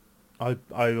enjoy it. I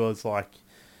was like,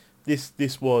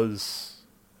 this was.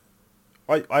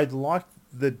 I liked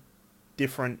the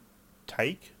different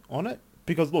take on it,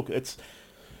 because look, it's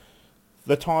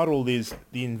the title is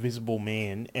The Invisible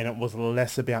Man, and it was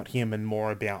less about him and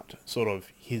more about sort of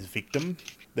his victim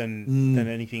than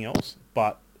anything else.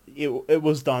 But it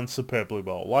was done superbly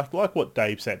well. Like what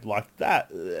Dave said, like that,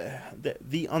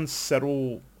 the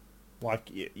unsettled, like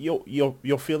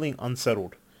you're feeling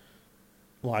unsettled,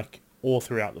 like all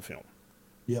throughout the film.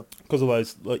 Yep. Because of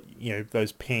those, like, you know,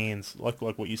 those pans, like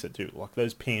what you said too, like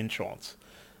those pan shots.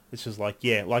 It's just like,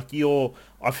 yeah, like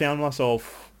I found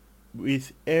myself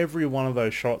with every one of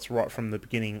those shots right from the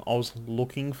beginning. I was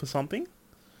looking for something.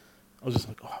 I was just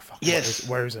like, oh fuck, Yes.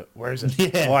 where is it? Where is it?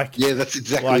 Yeah. Like, Yeah, that's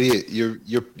exactly it.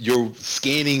 You're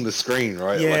scanning the screen,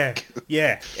 right? yeah, Like,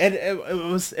 yeah, and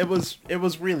it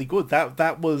was really good.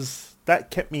 That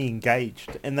kept me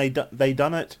engaged, and they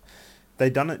done it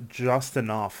just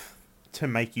enough to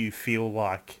make you feel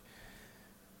like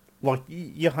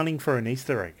you're hunting for an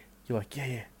Easter egg. You're like,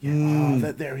 yeah. Oh,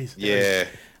 there is. yeah,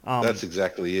 that's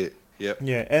exactly it. Yep.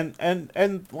 Yeah,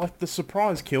 and like the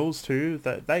surprise kills too,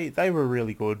 that they were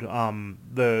really good. How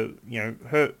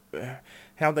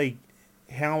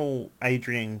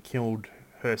Adrian killed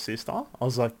her sister, I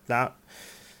was like, that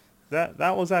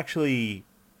was actually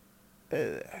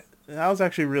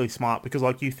really smart, because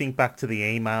like you think back to the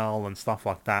email and stuff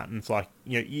like that, and it's like,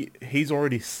 you know, he's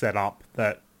already set up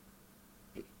that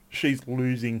she's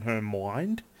losing her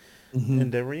mind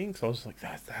and everything. So I was like,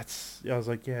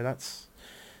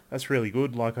 that's really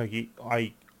good. Like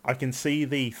I can see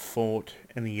the thought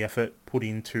and the effort put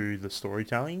into the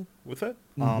storytelling with it.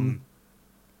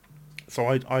 So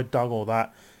I dug all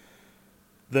that.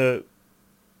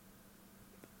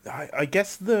 I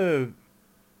guess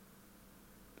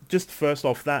just first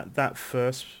off, that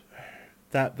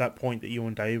point that you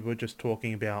and Dave were just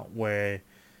talking about, where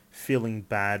feeling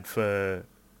bad for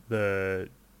the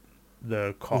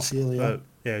cop, Cecilia.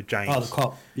 James. Oh, the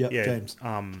cop. Yep, yeah, James.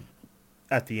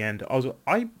 At the end,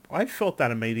 I felt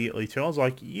that immediately too. I was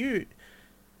like,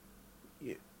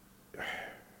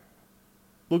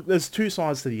 look, there's two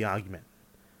sides to the argument.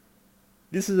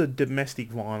 This is a domestic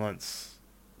violence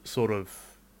sort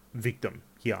of victim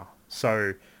here,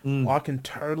 so I can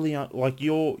totally like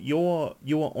you're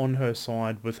on her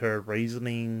side with her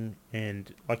reasoning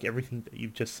and like everything that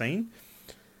you've just seen.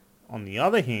 On the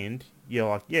other hand, you're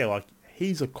like, yeah, like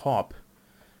he's a cop.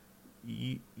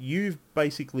 You've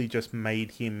basically just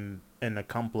made him an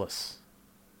accomplice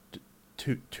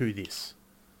to this.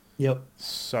 Yep.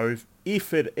 So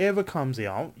if it ever comes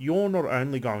out, you're not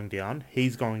only going down,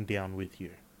 he's going down with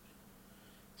you.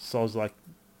 So I was like,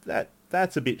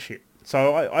 that's a bit shit.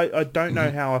 So I don't know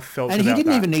how I felt And about he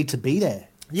didn't that. even need to be there.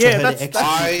 Yeah, for her that's to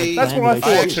execute that's the what I plan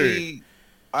thought the way too. she did.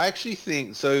 I actually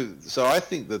think so. So I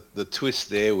think that the twist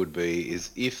there would be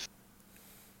is if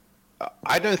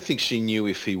I don't think she knew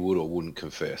if he would or wouldn't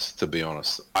confess. To be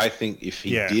honest, I think if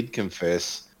he did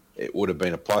confess, it would have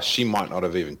been a plus. She might not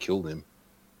have even killed him.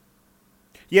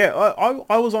 Yeah,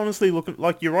 I was honestly looking,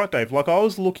 like you're right, Dave. Like I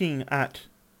was looking at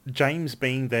James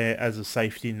being there as a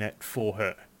safety net for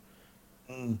her,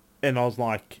 and I was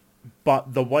like,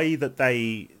 but the way that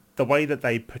they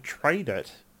portrayed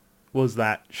it was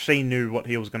that she knew what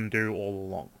he was going to do all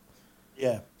along.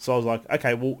 Yeah. So I was like,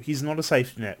 okay, well, he's not a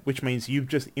safety net, which means you've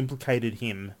just implicated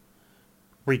him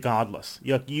regardless.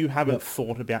 You haven't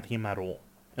thought about him at all.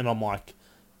 And I'm like,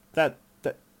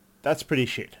 that's pretty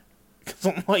shit. Because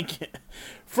I'm like,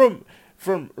 from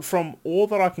all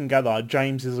that I can gather,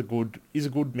 James is a good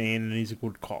man and he's a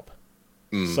good cop.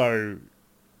 So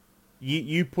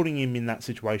you putting him in that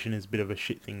situation is a bit of a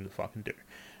shit thing to fucking do.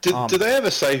 Do they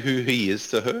ever say who he is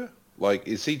to her? Like,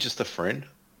 is he just a friend?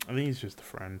 I think he's just a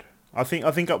friend. I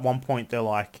think at one point they're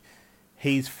like,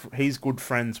 he's good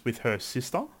friends with her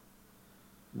sister.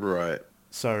 Right.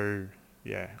 So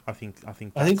yeah, I think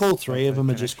all three of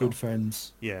them are just good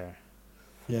friends. Yeah.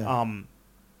 Yeah.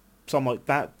 So I'm like,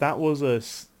 that was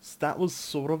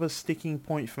sort of a sticking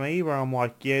point for me, where I'm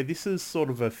like, yeah, this is sort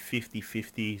of a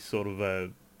 50-50 sort of a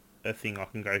thing I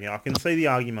can go here. I can see the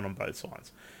argument on both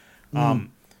sides.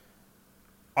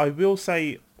 I will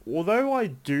say, although I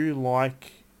do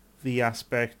like the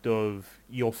aspect of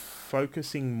you're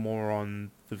focusing more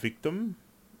on the victim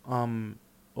of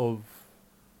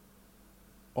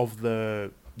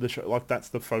the show, like that's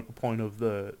the focal point of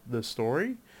the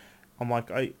story. I'm like,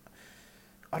 I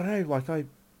don't know, like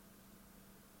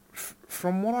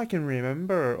from what I can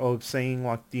remember of seeing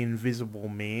like the Invisible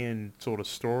Man sort of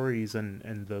stories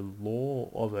and the lore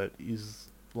of it is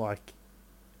like,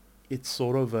 it's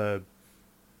sort of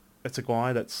it's a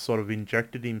guy that's sort of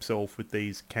injected himself with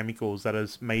these chemicals that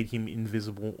has made him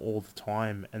invisible all the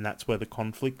time, and that's where the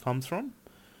conflict comes from.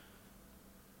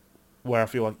 Where I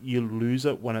feel like you lose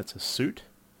it when it's a suit,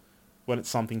 when it's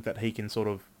something that he can sort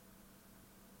of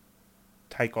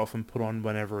take off and put on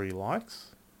whenever he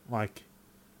likes. Like,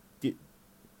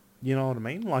 you know what I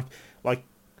mean? Like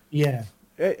Yeah.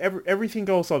 everything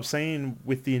else I've seen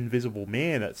with the Invisible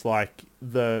Man, it's like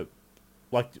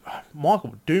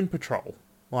Michael, Doom Patrol,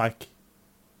 like,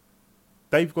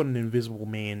 they've got an Invisible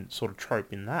Man sort of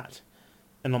trope in that.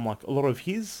 And I'm like, a lot of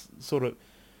his sort of...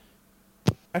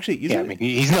 Actually, isn't Yeah, I mean,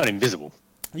 he's not invisible.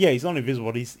 Yeah, he's not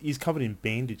invisible. He's covered in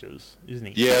bandages, isn't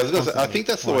he? Yeah, I think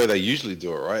that's the way they usually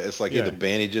do it, right? It's like Yeah. either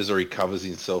bandages or he covers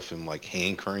himself in like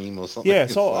hand cream or something. Yeah,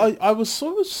 It's so like- I was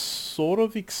sort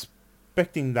of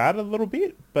expecting that a little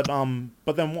bit, but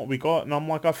then what we got, and I'm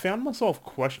like, I found myself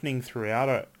questioning throughout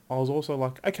it. I was also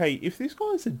like, okay, if this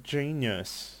guy's a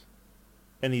genius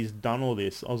and he's done all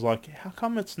this, I was like, how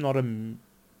come the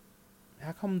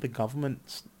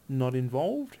government's not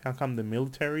involved? How come the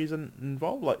military isn't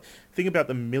involved? Like, think about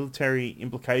the military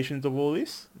implications of all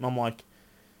this. And I'm like,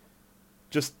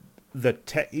 just the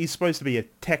tech, he's supposed to be a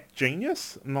tech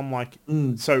genius. And I'm like,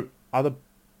 so other,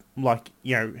 like,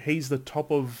 you know, he's the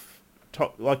top,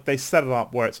 like they set it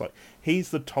up where it's like,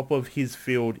 he's the top of his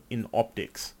field in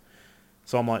optics.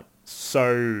 So I'm like,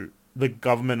 so the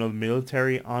government or the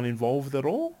military aren't involved at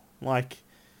all? Like,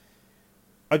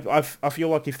 I feel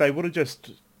like if they would have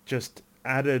just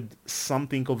added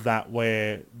something of that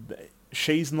where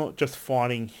she's not just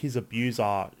fighting his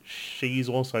abuser, she's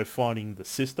also fighting the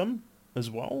system as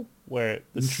well, where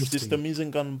the system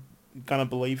isn't gonna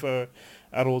believe her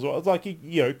at all as well. It's like,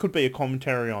 you know, it could be a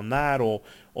commentary on that or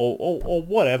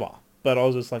whatever. But I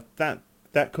was just like, that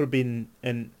could have been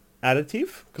an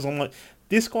additive, because I'm like,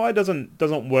 this guy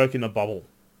doesn't work in a bubble.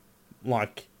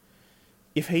 Like,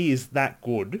 if he is that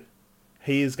good,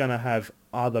 he is gonna have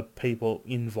other people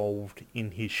involved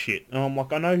in his shit. And I'm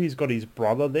like, I know he's got his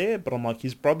brother there, but I'm like,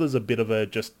 his brother's a bit of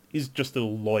he's just a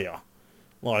lawyer.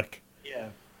 Like, Yeah.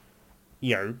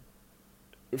 you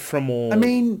know, from all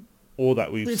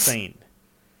that we've seen.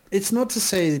 It's not to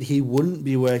say that he wouldn't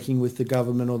be working with the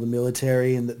government or the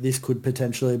military, and that this could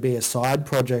potentially be a side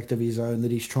project of his own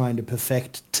that he's trying to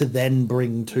perfect to then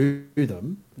bring to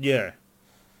them. Yeah.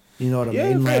 You know what I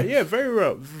mean? Like,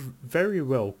 Very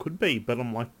well could be, but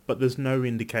I'm like, but there's no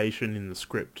indication in the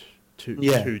script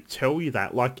to tell you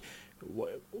that. Like,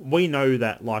 we know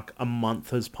that like a month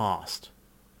has passed,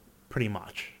 pretty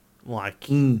much. Like,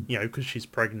 you know, because she's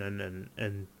pregnant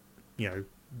and you know,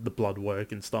 the blood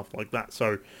work and stuff like that.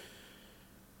 So,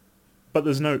 but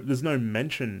there's no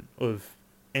mention of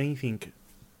anything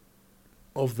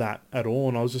of that at all,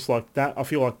 and I was just like, that I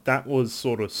feel like that was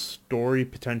sort of story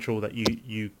potential that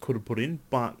you could have put in,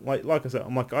 but like I said,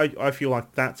 I'm like, I feel like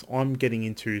I'm getting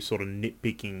into sort of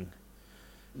nitpicking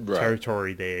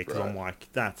territory there, because I'm like,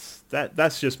 that's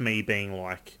just me being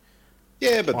like,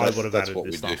 yeah, but I would have that's added what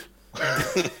we this do. stuff.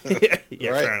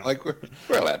 yeah, right? fair enough. Like we're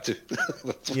allowed to.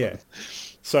 Yeah.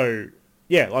 So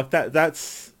yeah, like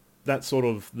that's sort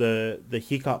of the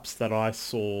hiccups that I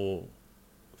saw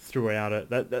throughout it.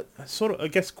 That sort of, I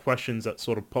guess, questions that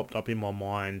sort of popped up in my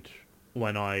mind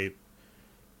when I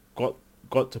got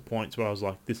to points where I was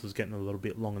like, this was getting a little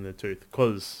bit long in the tooth,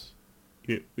 because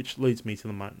which leads me to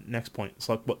the next point. It's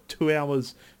like, what, 2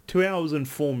 hours and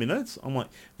 4 minutes? I'm like,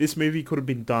 this movie could have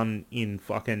been done in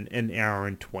fucking an hour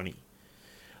and 20.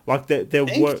 Like, there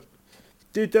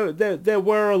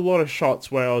were a lot of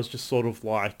shots where I was just sort of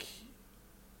like,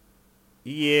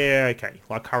 yeah, okay,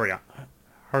 like, hurry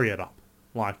it up.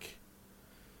 Like,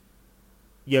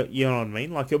 yeah, you know what I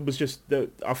mean? Like, it was just,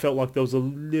 I felt like there was a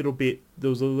little bit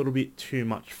too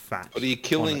much fat. But are you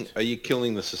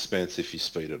killing the suspense if you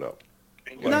speed it up?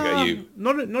 Like,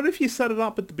 No, not if you set it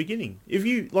up at the beginning. If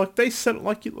you, like, they set it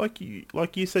like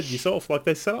you said yourself, like,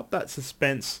 they set up that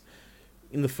suspense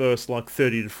in the first like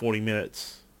 30 to 40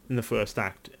 minutes in the first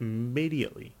act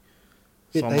immediately.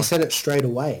 So they said it straight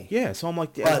away. Yeah, so I'm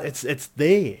like, yeah, it's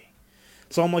there.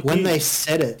 So I'm like, when they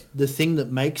said it, the thing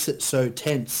that makes it so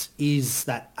tense is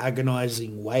that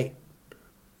agonizing wait.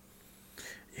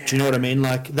 Yeah. Do you know what I mean?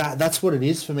 Like, that's what it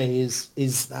is for me,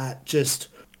 is that just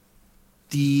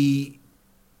the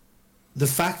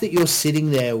fact that you're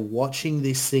sitting there watching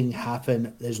this thing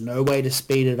happen, there's no way to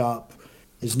speed it up,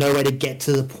 there's no way to get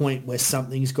to the point where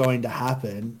something's going to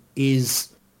happen,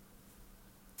 is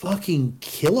fucking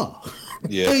killer.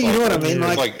 Yeah, you know what I mean?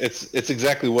 Like, it's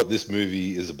exactly what this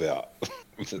movie is about.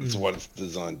 It's what it's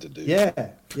designed to do. Yeah.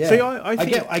 See, I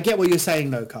think, I get what you're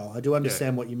saying, though, Carl. I do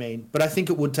understand what you mean, but I think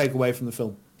it would take away from the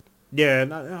film. Yeah,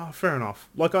 no, fair enough.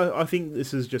 Like, I think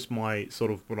this is just my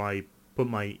sort of, when I put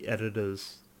my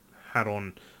editor's hat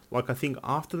on. Like, I think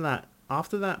after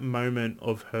that moment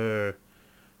of her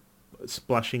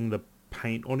splashing the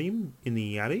paint on him in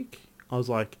the attic, I was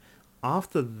like,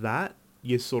 after that,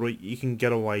 you sort of you can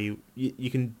get away, you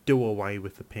can do away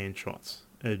with the pan shots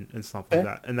and stuff like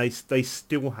that, and they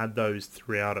still had those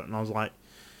throughout it, and I was like,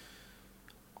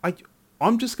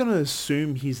 I'm just gonna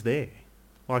assume he's there,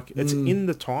 like it's in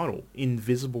the title,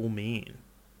 Invisible Man,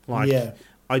 like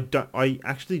I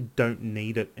actually don't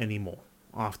need it anymore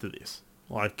after this,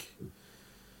 like,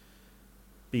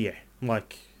 but yeah,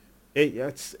 like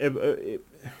it's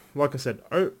like I said,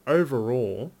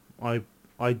 overall, I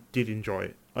did enjoy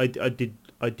it.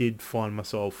 I did find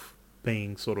myself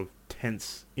being sort of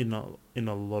tense in a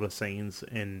lot of scenes,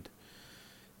 and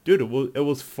dude, it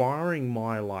was firing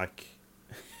my like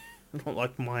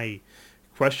like my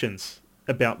questions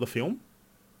about the film,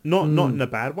 not in a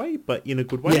bad way, but in a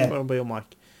good way. But I'm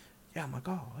like, I'm like,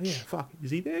 oh yeah, fuck,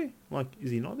 is he there? Like,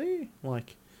 is he not there?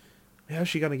 Like, how's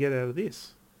she gonna get out of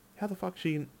this? How the fuck is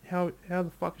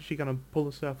she gonna pull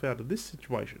herself out of this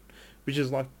situation? Which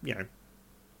is like,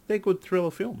 they're good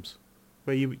thriller films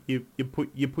where you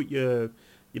put your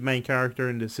main character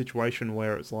in a situation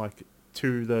where it's like,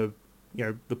 to the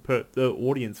the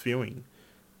audience viewing,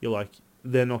 you're like,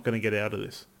 they're not going to get out of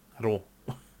this at all.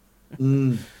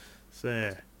 So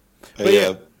yeah. But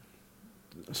yeah.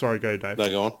 Sorry, go Dave. No,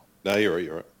 go on. No,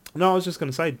 you're right. No, I was just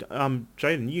going to say,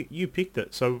 Jaden, you picked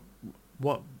it, so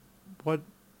what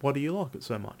do you like it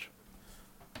so much?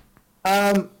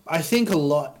 I think a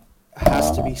lot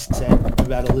has to be said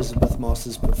about Elizabeth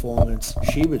Moss's performance.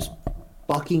 She was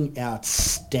fucking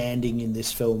outstanding in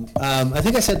this film. I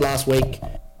think I said last week,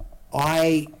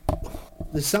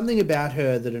 there's something about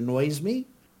her that annoys me,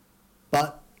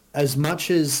 but as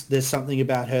much as there's something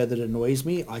about her that annoys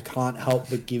me, I can't help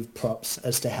but give props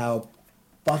as to how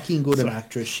fucking good an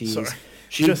actress she is.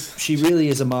 She really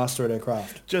is a master at her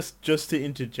craft. Just to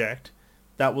interject,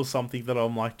 that was something that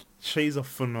I'm like, she's a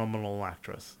phenomenal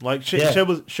actress. Like she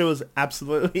was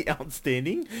absolutely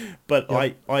outstanding. But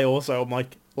I also, I'm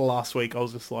like, last week I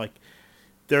was just like,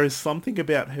 there is something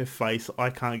about her face I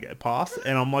can't get past,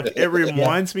 and I'm like, it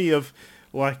reminds me of,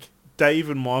 like, Dave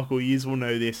and Michael, you will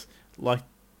know this, like,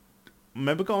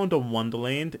 remember going to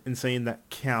Wonderland and seeing that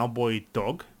cowboy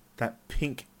dog, that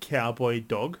pink cowboy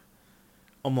dog?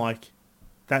 I'm like,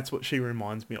 that's what she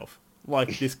reminds me of.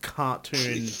 Like, this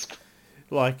cartoon,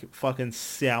 like, fucking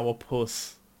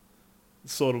sourpuss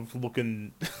sort of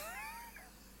looking...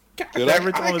 Dude, I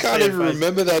can't even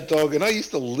remember that dog, and I used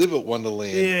to live at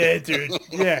Wonderland. Yeah, dude.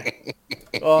 Yeah.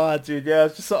 Oh, dude. Yeah. I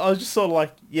was just sort of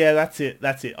like, yeah, that's it.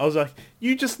 I was like,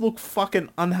 you just look fucking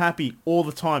unhappy all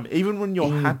the time. Even when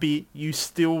you're happy, you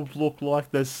still look like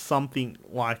there's something,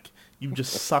 like you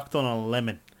just sucked on a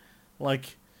lemon.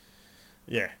 Like,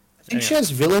 yeah. I think she has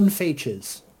villain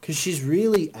features because she's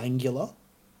really angular.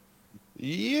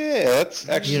 Yeah, that's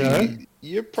actually,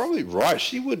 you're probably right.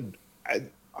 She would.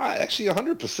 Actually,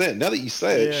 100%. Now that you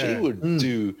say it, she would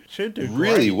do really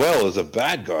great. Well as a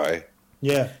bad guy.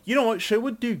 Yeah. You know what? She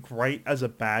would do great as a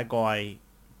bad guy,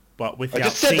 but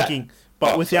without thinking.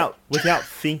 But without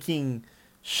thinking,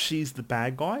 she's the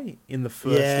bad guy in the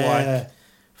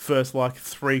first like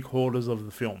 3/4 of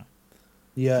the film.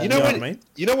 Yeah. You know what I mean?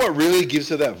 You know what really gives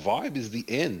her that vibe is the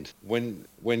end when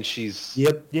she's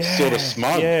sort of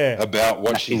smug about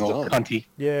what she's done. Cunty.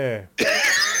 Yeah.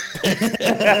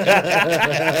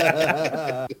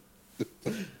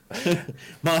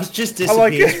 Mars just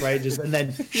disappears for ages, and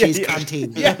then she's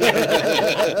cunty. Yeah.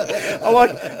 I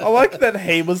like that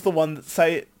he was the one that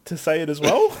say it as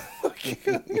well.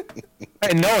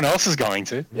 And no one else is going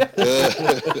to.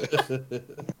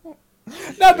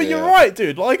 No, but you're right,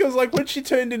 dude. Like, it was like when she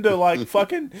turned into like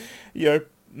fucking,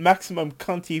 maximum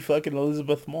cunty fucking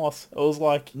Elizabeth Moss. I was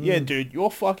like, yeah, dude, you're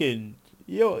fucking.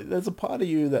 There's a part of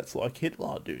you that's like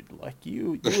Hitler, dude. Like,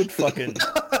 you would fucking...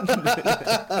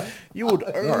 you would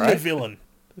own the villain.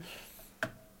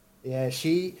 Yeah,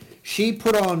 she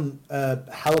put on a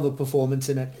hell of a performance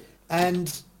in it.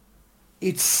 And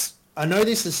it's... I know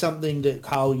this is something that,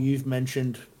 Carl, you've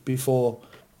mentioned before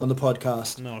on the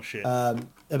podcast. No shit.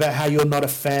 About how you're not a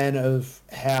fan of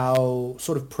how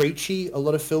sort of preachy a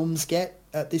lot of films get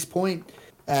at this point.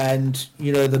 And,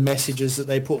 the messages that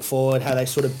they put forward, how they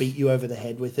sort of beat you over the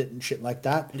head with it and shit like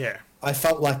that. Yeah. I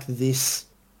felt like this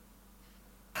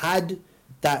had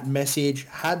that message,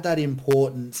 had that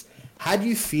importance, had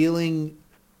you feeling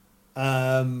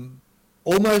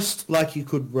almost like you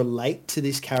could relate to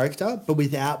this character, but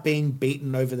without being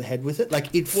beaten over the head with it.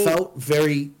 Like, it felt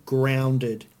very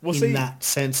grounded in that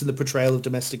sense, in the portrayal of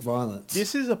domestic violence.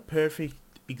 This is a perfect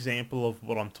example of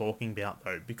what I'm talking about,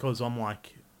 though, because I'm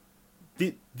like...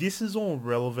 This is all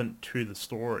relevant to the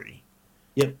story.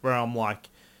 Yep. Where I'm like,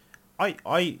 I've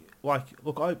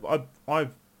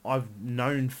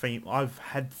known I've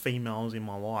had females in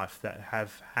my life that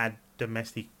have had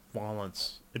domestic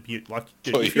violence abuse. Like,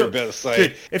 Dude, what if you're about to say.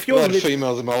 dude, if you're I've had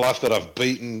females in my life that I've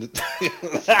beaten.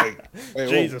 It's like, wait,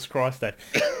 Jesus Christ, Dad.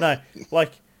 No,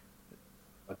 like,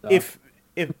 if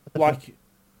like,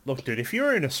 look, dude, if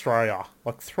you're in Australia,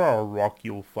 like, throw a rock,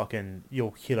 you'll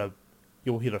hit a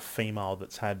female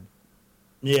that's had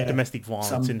Yeah. domestic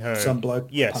violence in her. Some bloke.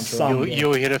 Yeah, punch her some. up.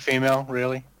 You hit a female,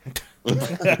 really?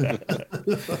 Yes.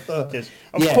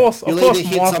 Of Yeah, course, you'll of course, either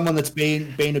hit my- someone that's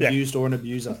been abused or an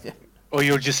abuser. Or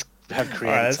you'll just have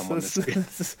created Alright, someone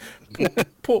that's...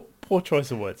 poor choice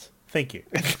of words. Thank you.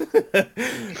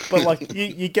 But like,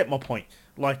 you get my point.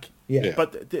 Like, Yeah.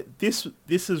 but this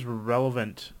is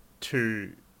relevant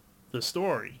to the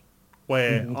story,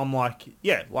 where I'm like,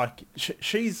 yeah, like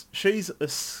she's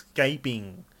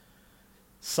escaping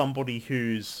somebody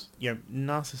who's, you know,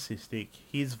 narcissistic.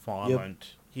 He's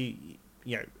violent. He,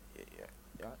 you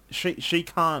know, she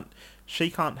can't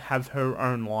have her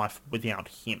own life without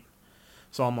him.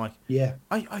 So I'm like, Yeah.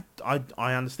 I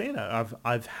understand it.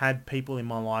 I've had people in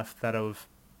my life that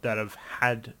have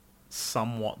had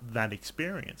somewhat that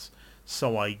experience,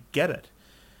 so I get it,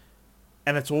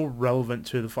 and it's all relevant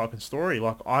to the fucking story.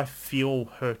 Like, I feel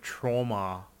her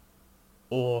trauma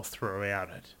all throughout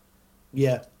it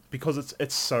Yeah. because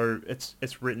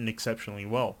it's written exceptionally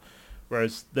well,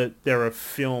 whereas there are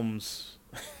films,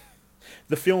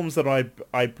 the films that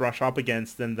I brush up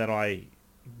against and that I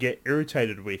get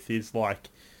irritated with is like,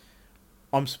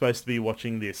 I'm supposed to be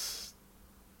watching this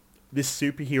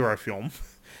superhero film,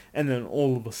 and then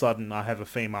all of a sudden I have a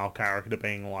female character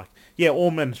being like, yeah,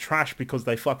 all men are trash because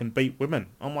they fucking beat women.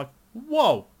 I'm like,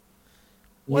 whoa.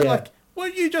 Well, Yeah. like, well,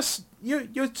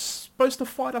 you're supposed to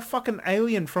fight a fucking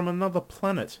alien from another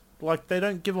planet. Like, they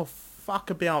don't give a fuck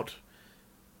about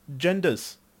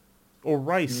genders or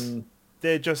race.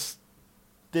 They're just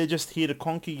here to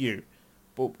conquer you.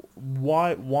 But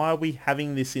why are we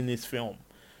having this in this film?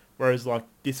 Whereas, like,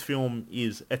 this film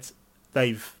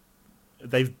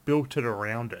they've built it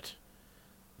around it,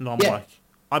 and I'm Yeah.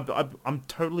 like, I'm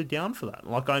totally down for that.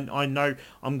 Like, I know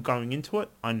I'm going into it.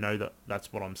 I know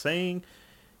that's what I'm saying.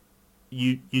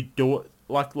 You do it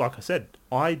like I said.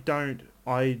 I don't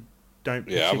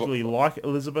particularly like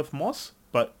Elizabeth Moss,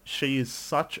 but she is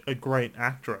such a great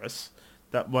actress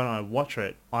that when I watch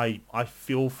it, I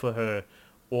feel for her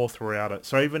all throughout it.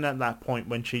 So even at that point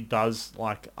when she does,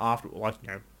 like, after, like, you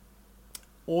know,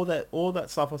 all that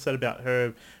stuff I said about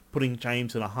her putting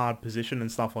James in a hard position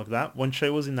and stuff like that, when she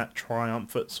was in that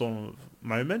triumphant sort of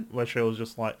moment where she was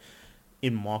just like,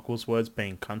 in Michael's words,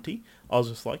 being cunty, I was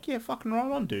just like, yeah, fucking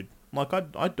right on, dude. Like,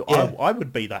 I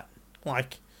would be that.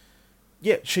 Like,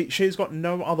 yeah, she's got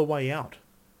no other way out.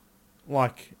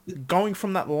 Like, going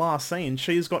from that last scene,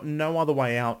 she's got no other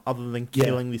way out other than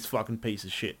killing this fucking piece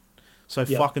of shit. So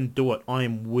fucking do it. I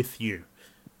am with you.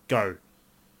 Go.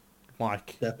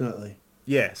 Like, Definitely.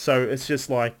 yeah, so it's just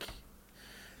like...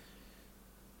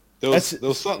 There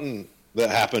was something that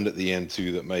happened at the end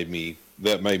too that made me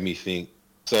think.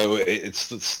 So it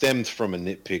stemmed from a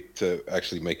nitpick to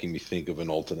actually making me think of an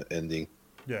alternate ending.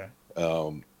 Yeah.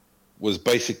 Was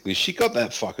basically she got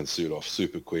that fucking suit off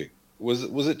super quick. Was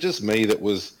it just me that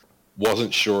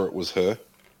wasn't sure it was her?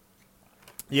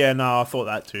 Yeah, no, I thought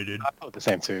that too, dude. I thought the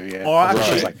same too, yeah. Oh, I thought it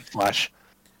actually- was like Flash.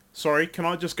 Sorry, can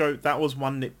I just go... That was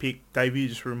one nitpick. Dave, you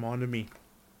just reminded me.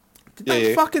 Did Yeah, that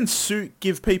yeah. fucking suit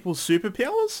give people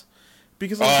superpowers?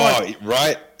 Because it's like...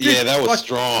 Right. Dude, Yeah, that was like,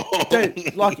 strong.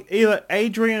 Dude, like, either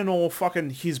Adrian or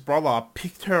fucking his brother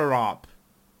picked her up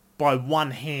by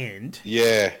one hand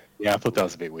Yeah. Yeah, I thought that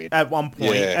was a bit weird. at one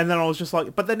point, Yeah. and then I was just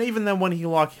like... But then even then when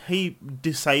he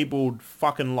disabled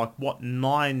fucking, like, what,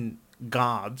 9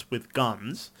 guards with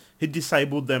guns... He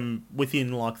disabled them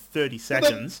within like 30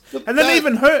 seconds, and then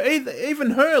even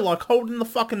her, like, holding the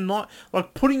fucking knife,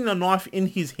 like putting the knife in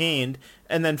his hand,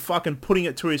 and then fucking putting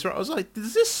it to his throat. I was like,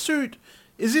 is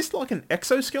this like an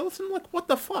exoskeleton? Like, what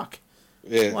the fuck?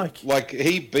 Yeah. Like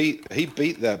he beat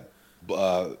that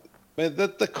man,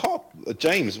 the cop,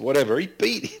 James, whatever. He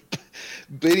beat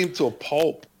him to a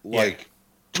pulp like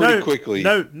pretty quickly.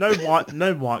 No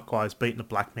white guys beating a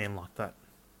black man like that.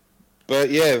 But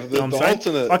yeah, You know the what I'm saying?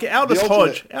 alternate... Like, Aldous the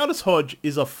alternate- Hodge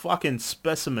is a fucking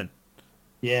specimen.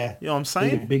 Yeah. You know what I'm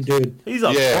saying? Big dude. He's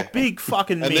a Yeah. big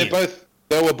fucking man. And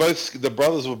the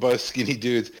brothers were both skinny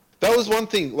dudes. That was one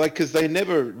thing, like, because they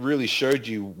never really showed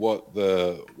you what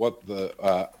the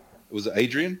was it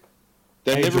Adrian?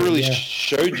 They never Adrian, really yeah.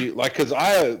 showed you, like, because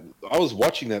I was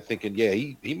watching that thinking, yeah,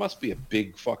 he must be a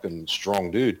big fucking strong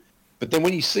dude. But then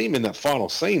when you see him in that final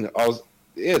scene,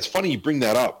 it's funny you bring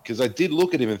that up, because I did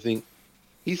look at him and think,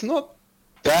 he's not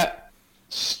that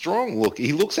strong.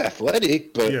 He looks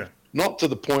athletic, but not to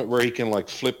the point where he can like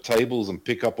flip tables and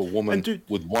pick up a woman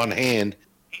with one hand.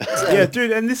 Yeah,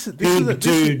 dude, and this is a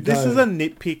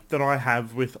nitpick that I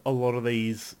have with a lot of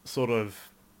these sort of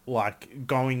like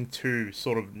going to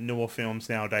sort of newer films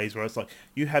nowadays, where it's like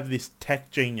you have this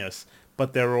tech genius,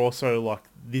 but they're also like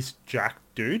this jack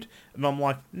dude, and I'm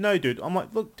like, no, dude. I'm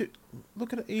like, look, dude,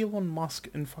 look at Elon Musk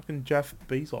and fucking Jeff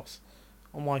Bezos.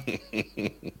 I'm like,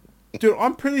 dude,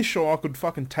 I'm pretty sure I could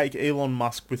fucking take Elon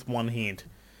Musk with one hand.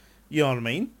 You know what I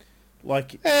mean?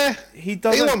 Like, he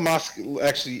doesn't... Elon Musk,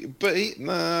 actually, but he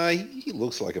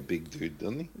looks like a big dude,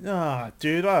 doesn't he? Nah,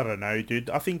 dude, I don't know, dude.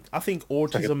 I think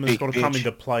autism has got to come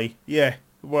into play. Yeah,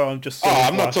 well, I'm just...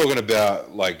 I'm not talking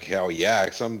about, like, how he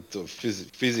acts. I'm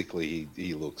physically,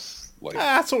 he looks like...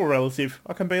 That's all relative.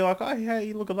 I can be like, oh,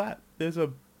 hey, look at that. There's a...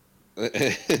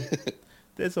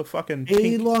 there's a fucking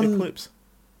pink eclipse.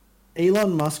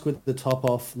 Elon Musk with the top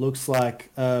off looks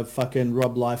like a fucking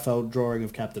Rob Liefeld drawing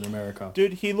of Captain America.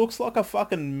 Dude, he looks like a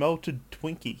fucking melted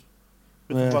Twinkie.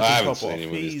 With the fucking I haven't seen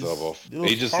him with his top off.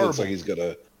 He just looks like he's got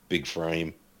a big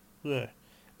frame. Yeah.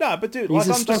 No, but dude, like,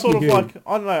 I'm just sort of like,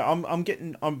 I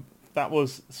don't know, that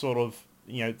was sort of,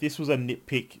 you know, this was a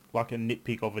nitpick of a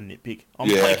nitpick.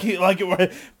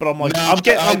 But I'm like,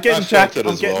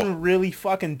 I'm getting really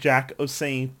fucking jack of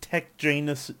seeing tech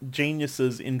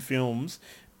geniuses in films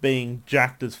being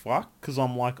jacked as fuck, because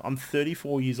I'm like, I'm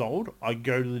 34 years old, I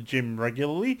go to the gym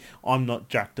regularly, I'm not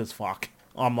jacked as fuck.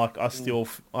 I'm like, I still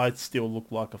look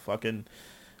like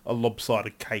a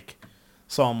lopsided cake.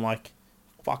 So I'm like,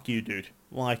 fuck you, dude.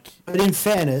 Like, but in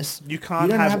fairness, you don't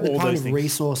have the all kind those of things.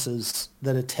 Resources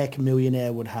that a tech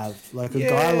millionaire would have. Like a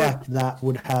guy like that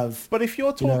would have. But if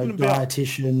you're talking about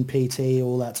dietitian, PT,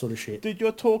 all that sort of shit, dude,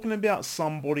 you're talking about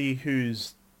somebody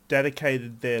who's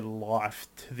dedicated their life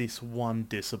to this one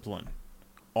discipline,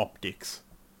 optics.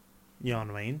 You know what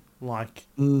I mean? Like,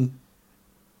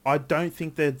 I don't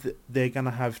think they're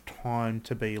gonna have time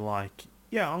to be like,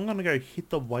 yeah, I'm gonna go hit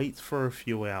the weights for a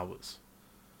few hours.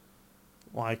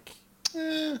 Like,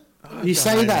 you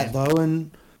say that though,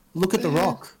 and look at The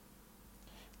Rock.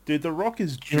 Dude, The Rock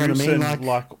is juicing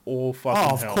like all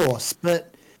fucking hell. Of course,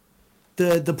 but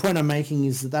the point I'm making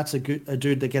is that's a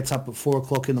dude that gets up at 4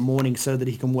 o'clock in the morning so that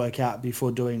he can work out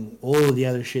before doing all of the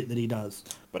other shit that he does.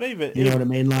 But even you know what I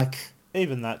mean, like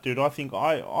even that, dude. I think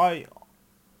I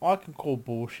can call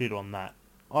bullshit on that.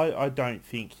 I don't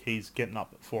think he's getting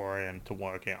up at 4 a.m. to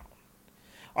work out.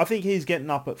 I think he's getting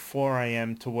up at 4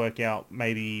 a.m. to work out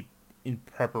maybe in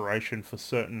preparation for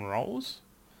certain roles,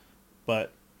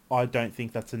 but I don't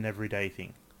think that's an everyday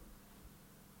thing.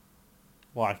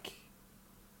 Like,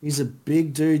 he's a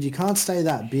big dude. You can't stay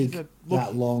that big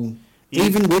that long.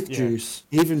 Even with juice.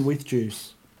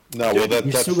 No, well,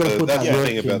 that's the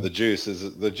thing about the juice is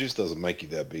that the juice doesn't make you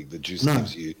that big. The juice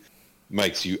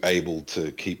makes you able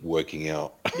to keep working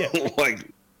out. Yeah.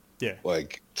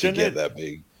 To get that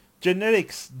big.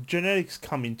 Genetics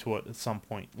come into it at some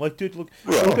point. Like, dude, look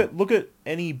at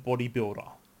any bodybuilder.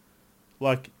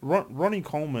 Like, Ronnie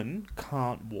Coleman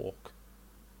can't walk.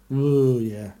 Ooh,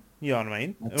 yeah. You know what I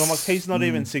mean? And I'm like, he's not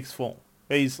even 6 foot.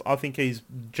 I think he's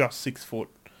just 6 foot.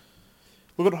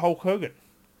 Look at Hulk Hogan.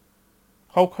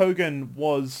 Hulk Hogan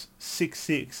was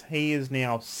 6'6". He is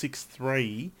now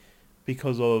 6'3",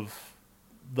 because of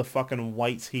the fucking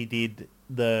weights he did,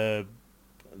 the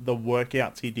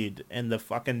workouts he did, and the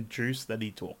fucking juice that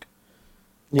he took.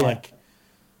 Yeah. Like,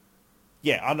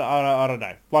 yeah, I don't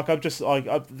know. Like, I've just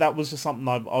that was just something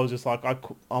I was just like,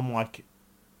 I'm like,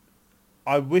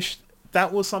 I wish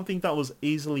that was something that was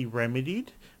easily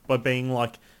remedied by being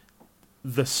like,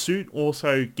 the suit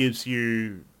also gives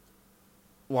you,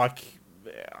 like,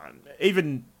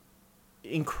 even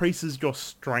increases your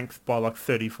strength by like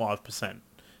 35%.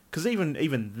 Because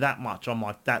even that much, I'm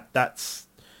like, that's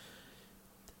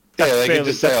they can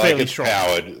just say like it's strong.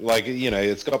 Powered. Like, you know,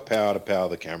 it's got power to power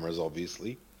the cameras,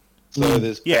 obviously. So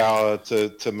there's power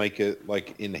to make it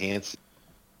like enhance.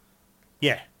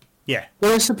 Yeah.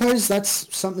 Well, I suppose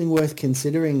that's something worth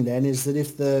considering then, is that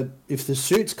if the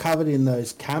suit's covered in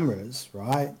those cameras,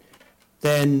 right,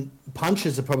 then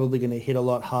punches are probably going to hit a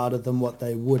lot harder than what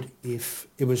they would if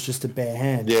it was just a bare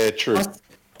hand. Yeah, true.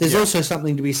 There's also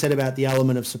something to be said about the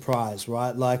element of surprise,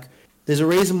 right? Like, there's a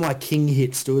reason why king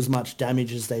hits do as much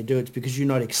damage as they do. It's because you're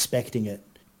not expecting it.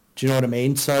 Do you know what I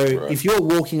mean? So if you're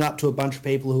walking up to a bunch of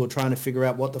people who are trying to figure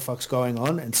out what the fuck's going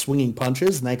on and swinging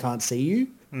punches and they can't see you,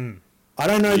 I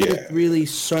don't know that it's really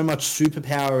so much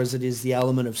superpower as it is the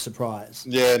element of surprise.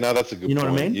 Yeah, no, that's a good point. You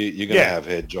know what I mean? You're going to have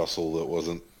head jostle that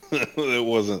wasn't... it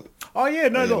wasn't... Oh, yeah,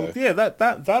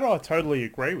 that I totally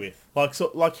agree with. Like, so,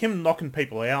 like him knocking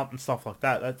people out and stuff like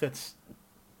that, that's...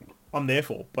 I'm there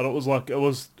for. But it was like it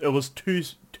was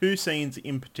two scenes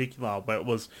in particular where it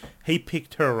was he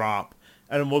picked her up,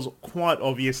 and it was quite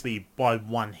obviously by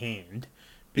one hand.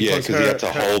 Yeah, because he had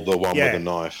to hold the one with the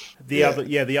knife. The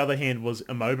other hand was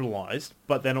immobilized.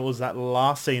 But then it was that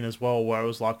last scene as well where it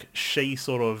was like she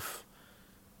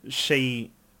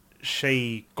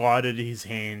guided his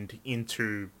hand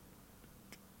into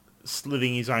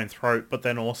slitting his own throat, but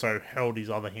then also held his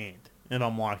other hand. And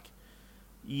I'm like,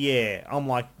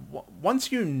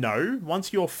 once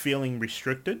you're feeling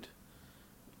restricted,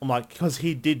 I'm like, because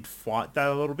he did fight that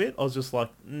a little bit, I was just like,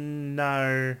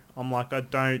 no. I'm like, I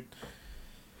don't...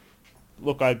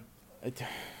 Look, I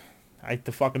hate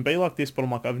to fucking be like this, but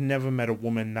I'm like, I've never met a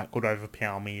woman that could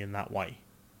overpower me in that way.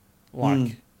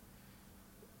 Like...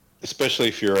 Especially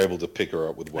if you're able to pick her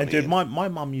up with one hand. Dude, my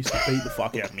mum used to beat the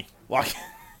fuck out of me. Like,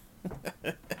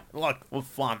 for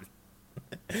fun.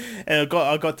 And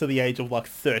I got to the age of like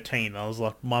 13. I was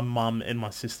like, my mum and my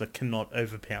sister cannot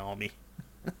overpower me.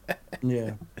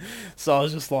 Yeah. So I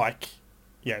was just like,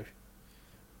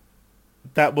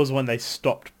 that was when they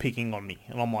stopped picking on me.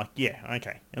 And I'm like, yeah,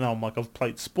 okay. And I'm like, I've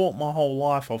played sport my whole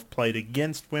life. I've played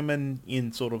against women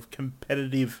in sort of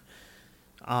competitive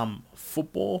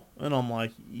football. And I'm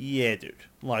like, yeah, dude.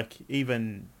 Like,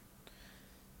 even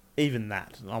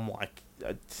that. And I'm like,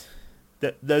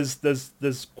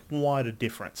 there's quite a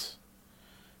difference.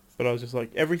 But I was just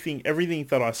like, everything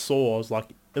that I saw, I was like,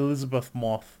 Elizabeth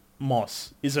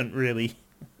Moss isn't really...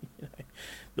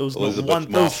 there was Elizabeth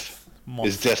Moss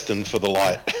is destined for the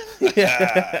light.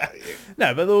 Yeah.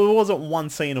 No, but there wasn't one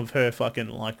scene of her fucking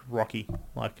like Rocky,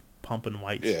 like pumping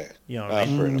weights. Yeah. You know what I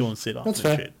mean? Doing sit-ups and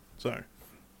fair. shit. So.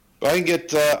 I can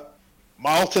get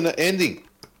my alternate ending.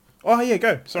 Oh yeah,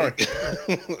 go. Sorry.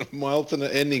 My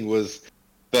alternate ending was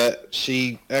that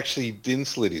she actually didn't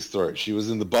slit his throat. She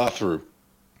was in the bathroom,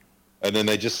 and then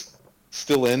they just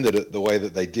still ended it the way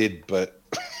that they did, but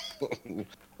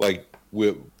like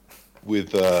with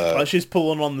like she's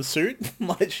pulling on the suit,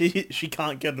 like she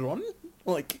can't get it on,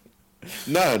 like.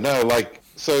 No, like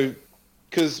so,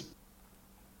 because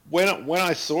when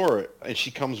I saw it and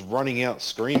she comes running out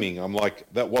screaming, I'm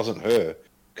like, that wasn't her,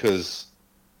 because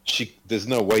there's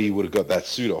no way you would have got that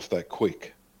suit off that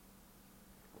quick.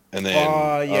 And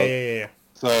then yeah.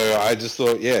 So I just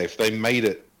thought, if they made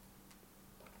it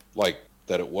like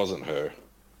that, it wasn't her,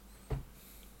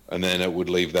 and then it would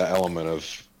leave that element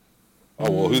of,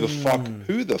 oh well, who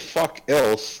the fuck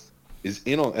else is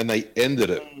in on, and they ended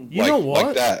it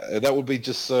like that. That would be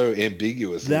just so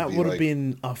ambiguous. That would have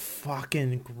been a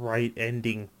fucking great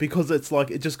ending, because it's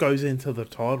like, it just goes into the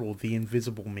title, The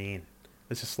Invisible Man.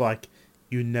 It's just like,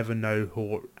 you never know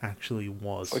who it actually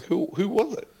was. Like, who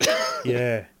was it?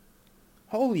 Yeah.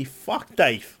 Holy fuck,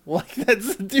 Dave! Like,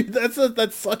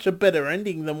 that's such a better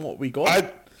ending than what we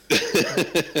got.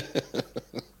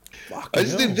 I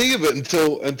just didn't think of it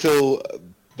until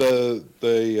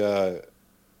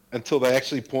until they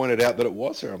actually pointed out that it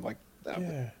was her. I'm like,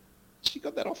 she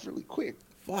got that off really quick.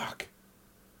 Fuck.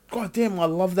 God damn, I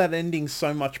love that ending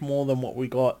so much more than what we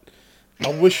got. I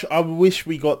wish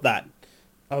we got that.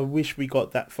 I wish we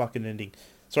got that fucking ending.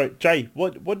 Sorry, Jay,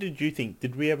 what did you think?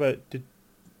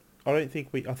 I think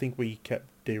we kept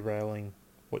derailing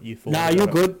what you thought. No, you're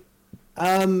good.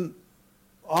 I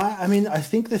mean, I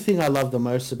think the thing I love the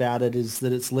most about it is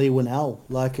that it's Lee Winnell.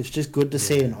 Like, it's just good to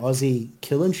see an Aussie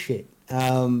killing shit.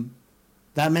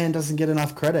 That man doesn't get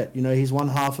enough credit. You know, he's one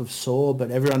half of Saw, but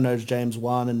everyone knows James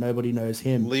Wan and nobody knows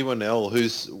him. Lee Winnell,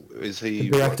 is he?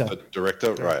 The director. The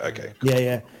director? Right, okay.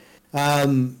 Yeah.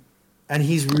 And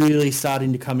he's really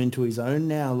starting to come into his own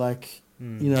now. Like,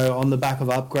 you know, on the back of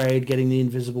Upgrade, getting The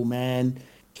Invisible Man.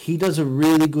 He does a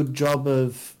really good job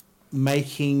of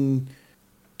making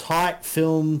tight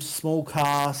films, small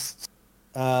casts,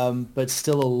 but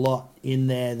still a lot in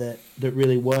there that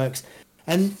really works.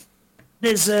 And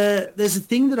there's a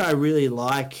thing that I really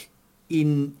like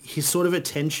in his sort of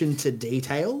attention to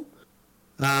detail.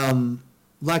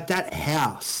 Like that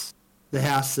house, the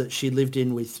house that she lived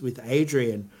in with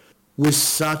Adrian, was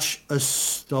such a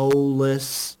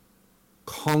soulless,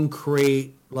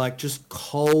 concrete, like just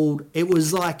cold. It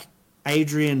was like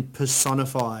Adrian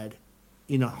personified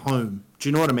in a home. Do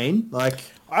you know what I mean? Like,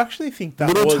 I actually think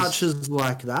that little touches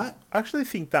like that. I actually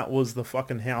think that was the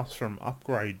fucking house from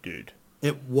Upgrade, dude.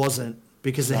 It wasn't,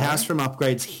 because the house from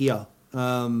Upgrade's here,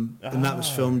 and that was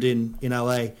filmed in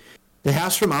LA. The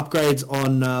house from Upgrade's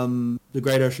on the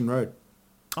Great Ocean Road.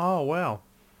 Oh wow!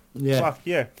 Yeah, fuck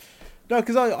yeah. No,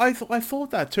 because I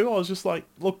thought that too. I was just like,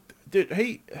 look, dude,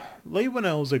 Lee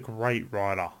Winnell's a great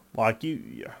writer. Like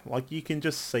you can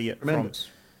just see it Tremendous.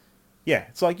 Yeah,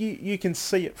 it's like you can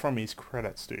see it from his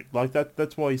credits, dude. Like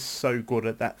that's why he's so good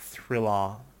at that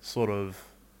thriller sort of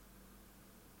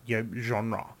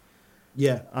genre.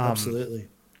 Yeah, absolutely.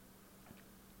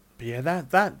 But yeah,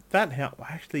 that house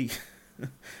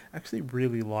actually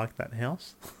really like that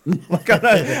house. Like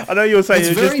I know you were saying It's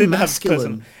it just very didn't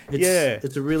masculine. have person.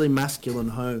 It's a really masculine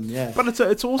home. Yeah, But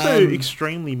it's also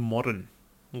extremely modern.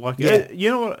 Like Yeah. you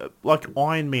know what? Like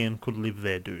Iron Man could live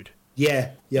there, dude.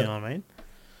 yeah, You yeah, know what I mean?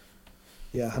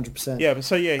 yeah, 100%. Yeah, but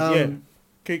so yeah.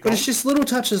 Keep But going. it's just little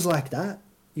touches like that.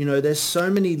 You know, there's so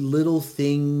many little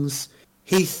things.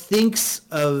 He thinks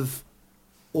of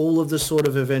all of the sort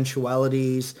of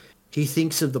eventualities. He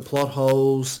thinks of the plot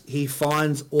holes. He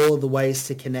finds all of the ways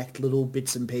to connect little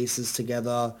bits and pieces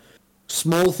together.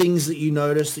 Small things that you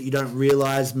notice that you don't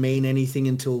realize mean anything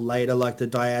until later, like the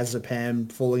diazepam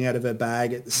falling out of her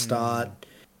bag at the start.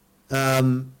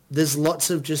 There's lots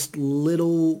of just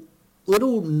little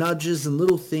nudges and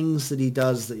little things that he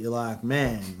does that you're like,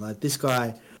 man, like this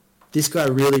guy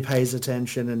really pays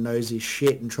attention and knows his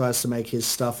shit and tries to make his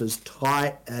stuff as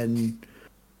tight and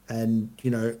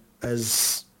you know,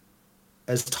 as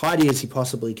tidy as he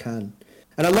possibly can.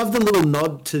 And I love the little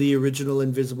nod to the original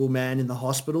Invisible Man in the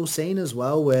hospital scene as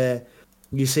well, where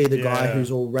you see the guy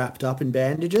who's all wrapped up in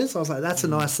bandages. I was like, that's a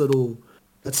nice little...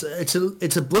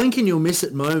 It's a blink and you'll miss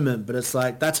it moment, but it's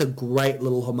like, that's a great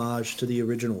little homage to the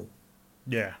original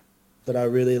Yeah. that I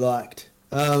really liked.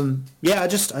 I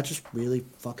just really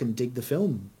fucking dig the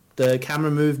film. The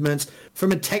camera movements,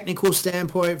 from a technical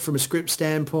standpoint, from a script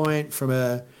standpoint, from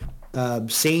a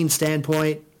scene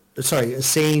standpoint, a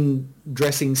scene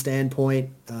dressing standpoint,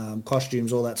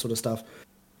 costumes, all that sort of stuff.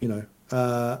 You know,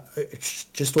 it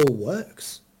just all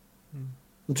works.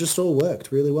 It just all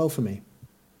worked really well for me.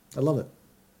 I love it.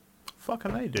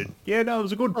 Fucking A, dude. Yeah, no, it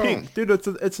was a good pick. Dude,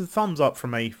 it's a thumbs up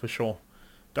from me for sure.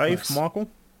 Dave, Nice. Michael?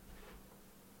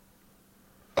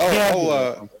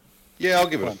 I'll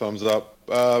give it a thumbs up.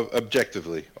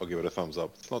 Objectively, I'll give it a thumbs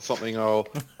up. It's not something I'll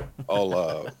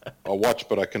watch,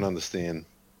 but I can understand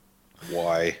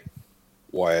why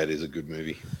it is a good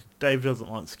movie. Dave doesn't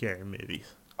like scary movies.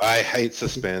 I hate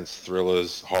suspense,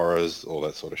 thrillers, horrors, all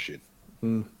that sort of shit.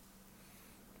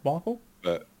 Michael?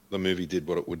 But the movie did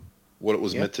what it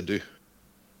was meant to do.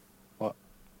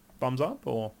 Thumbs up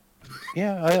or?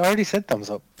 Yeah, I already said thumbs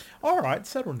up. Alright,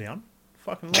 settle down.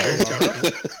 Fucking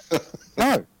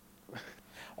no.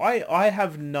 I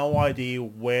have no idea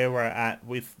where we're at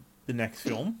with the next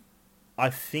film. I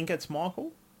think it's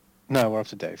Michael. No, we're up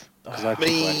to Dave. Because I picked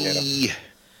Gladiator. Me.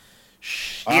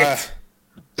 Shit.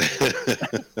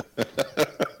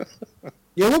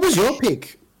 Yeah, what was your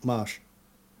pick, Marsh?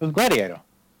 It was Gladiator.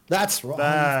 That's right.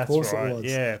 That's of course right. It was.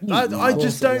 Yeah. Of I course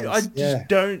just it don't.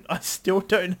 was. I still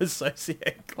don't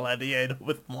associate Gladiator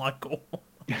with Michael.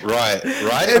 Right.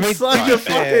 It's like a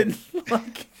fucking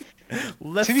like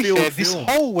left To be field fair, this film.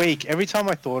 whole week, every time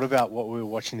I thought about what we were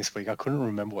watching this week, I couldn't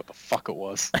remember what the fuck it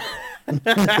was.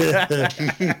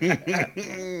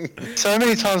 So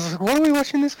many times, I was like, what are we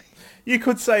watching this week? You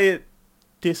could say it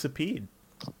disappeared.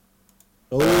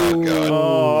 Oh, God.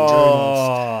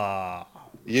 Oh.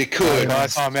 You could.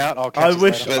 Guys, I'm out. I'll catch I us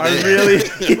wish. later.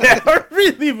 I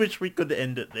really wish we could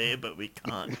end it there, but we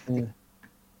can't.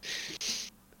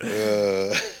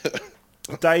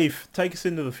 Dave, take us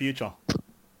into the future. All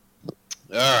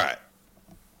right.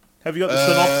 Have you got the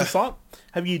synopsis up?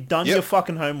 Have you done Yep. your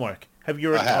fucking homework? Have you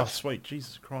already? I have. Oh, sweet,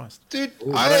 Jesus Christ! Dude,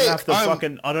 I don't have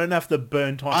to I don't have to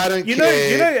burn time. I don't you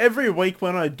care. know, every week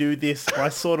when I do this, I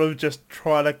sort of just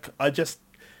try to.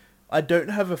 I don't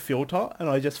have a filter, and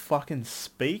I just fucking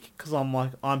speak because I'm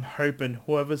like, I'm hoping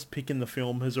whoever's picking the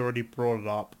film has already brought it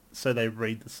up, so they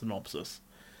read the synopsis.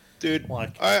 Dude,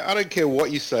 Like- I don't care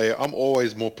what you say. I'm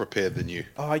always more prepared than you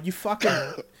Oh, you fucking.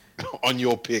 on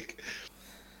your pick.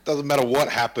 Doesn't matter what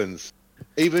happens.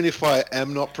 Even if I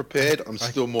am not prepared, I'm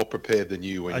still more prepared than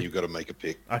you when you've got to make a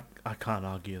pick. I can't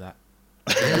argue that.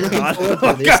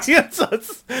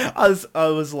 I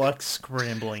was like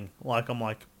scrambling. Like I'm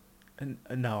like,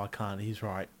 no, I can't. He's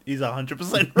right. He's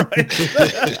 100%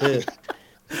 right.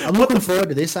 I'm looking forward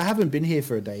to this. I haven't been here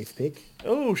for a Dave pick.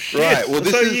 Oh shit! Right, well,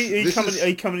 this so is- are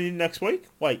you coming in next week?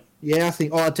 Wait. Yeah, I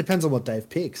think. Oh, it depends on what Dave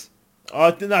picks.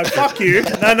 Oh no! Fuck you! No!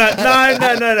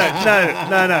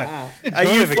 Are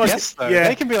you Whoever guessed, though, Yeah.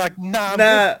 they can be like, nah.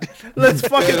 Nah. Let's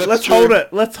fucking Yeah, that's let's true. hold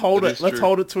it. Let's hold That it. is Let's true.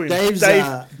 hold it to him. Dave's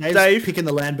Dave. picking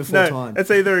the land before No, time. it's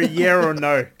either a yeah or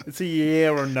no. It's a yeah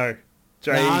or no.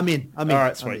 Jay. Nah, I'm in. All right,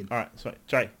 I'm sweet. in. All right, sweet.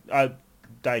 Jay.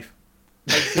 Dave.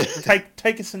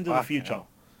 Take us into the future.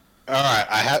 All right,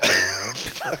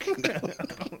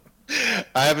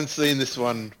 I haven't seen this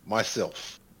one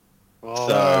myself. Oh,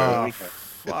 So- there we go.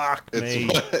 Fuck me.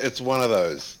 It's one of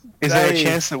those. Is there a Dave.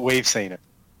 chance that we've seen it?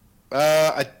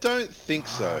 I don't think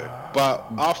so. But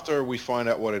after we find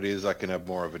out what it is, I can have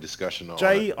more of a discussion on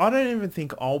Jay, it. I don't even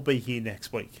think I'll be here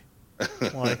next week.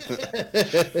 Like,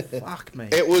 fuck me.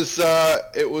 It was.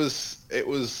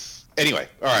 Anyway,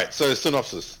 all right. So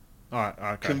synopsis. All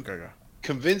right, okay, go.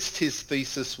 Convinced his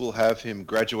thesis will have him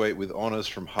graduate with honors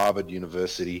from Harvard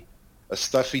University, a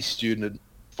stuffy student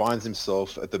finds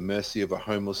himself at the mercy of a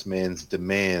homeless man's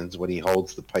demands when he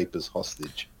holds the papers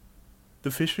hostage.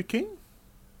 The Fisher King?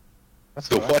 That's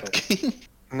The I what thought. king?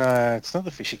 No, it's not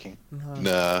the Fisher King.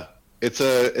 Nah, it's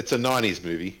a 90s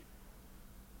movie.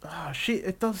 Oh, shit,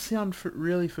 it does sound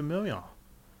really familiar.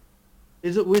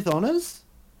 Is it with honors?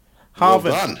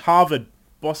 Harvard. done. Harvard.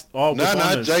 Boston. Oh, No, with no,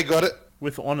 honors. Jay got it.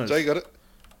 With honors. Jay got it.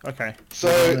 Okay. So,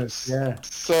 Honors, yeah.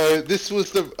 so this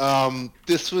was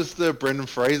the Brendan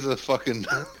Fraser fucking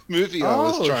movie I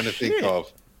was Oh, trying to think shit.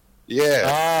 of. Yeah.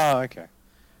 Ah, okay.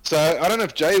 So I don't know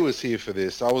if Jay was here for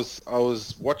this. I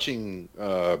was watching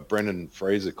Brendan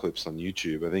Fraser clips on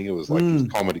YouTube. I think it was like his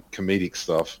comedic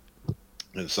stuff,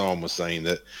 and someone was saying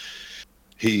that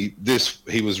this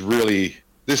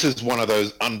is one of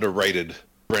those underrated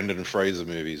Brendan Fraser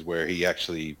movies where he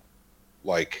actually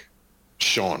like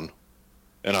shone.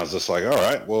 And I was just like, all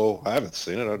right, well, I haven't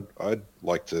seen it. I'd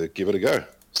like to give it a go.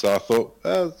 So I thought,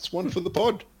 it's one for the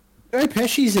pod. Joe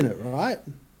Pesci's in it, right?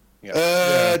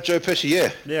 Joe Pesci,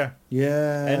 yeah. Yeah.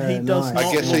 Yeah. And he does nice. I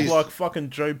not guess look he's- like fucking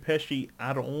Joe Pesci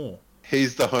at all.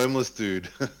 He's the homeless dude.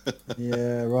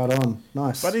 Yeah, right on.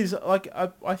 Nice. But he's like,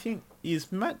 I think,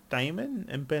 is Matt Damon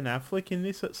and Ben Affleck in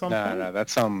this at some No, point? no,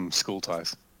 that's School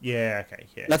Ties. Yeah, okay,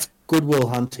 yeah. That's Goodwill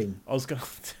Hunting. I was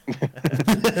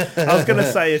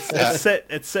gonna say it's set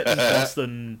in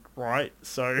Boston, right?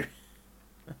 So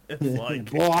it's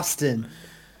like Boston.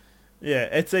 yeah,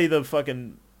 it's either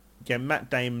fucking Matt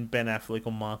Damon, Ben Affleck,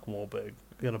 or Mark Wahlberg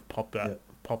gonna pop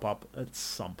up at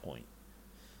some point.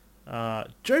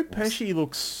 Joe Pesci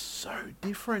looks so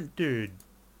different, dude.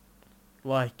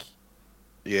 Like,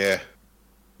 Yeah.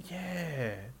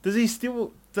 yeah. Does he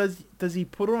still does he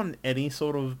put on any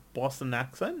sort of Boston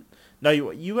accent? No,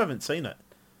 you haven't seen it.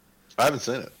 I haven't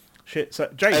seen it. Shit. So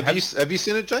Jay, Have you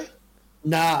seen it, Jay?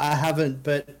 Nah, I haven't,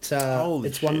 but Holy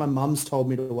it's one shit. my mum's told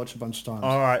me to watch a bunch of times.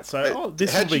 All right. So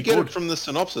this will How'd be you get good. it from the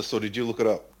synopsis, or did you look it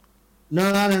up?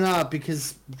 No,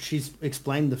 because she's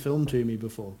explained the film to me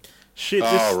before. Shit.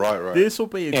 Oh, right. This will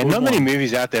be a Yeah, good not one. many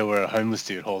movies out there where a homeless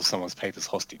dude holds someone's papers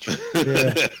hostage.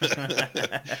 Yeah.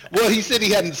 Well, he said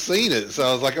he hadn't seen it, so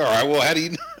I was like, all right, well, how do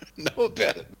you know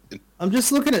about it? I'm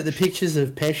just looking at the pictures of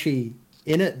Pesci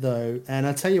in it, though, and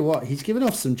I tell you what, he's giving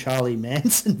off some Charlie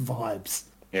Manson vibes.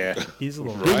 Yeah. He's a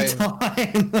little Right. Time.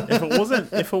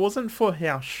 if it wasn't for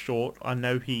how short I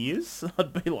know he is,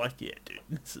 I'd be like, yeah, dude,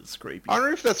 this is creepy. I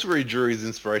wonder if that's where he drew his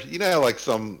inspiration. You know how, like,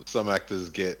 some actors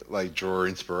draw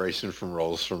inspiration from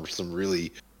roles from some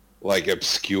really, like,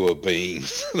 obscure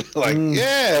beings. Like,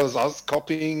 yeah, I was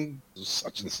copying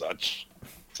such and such.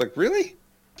 It's like, really?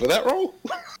 For that role?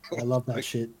 I love that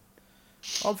shit.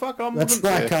 Oh fuck, I'm That's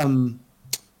looking- like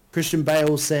Christian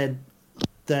Bale said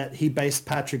that he based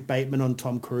Patrick Bateman on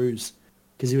Tom Cruise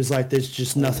because he was like, "There's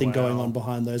just nothing wow. going on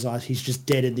behind those eyes. He's just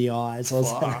dead in the eyes." I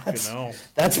was like, Fucking hell.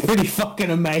 "That's pretty fucking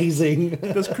amazing."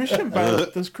 Does Christian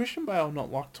Bale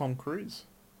not like Tom Cruise?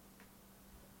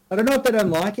 I don't know if they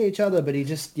don't like each other, but he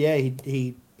just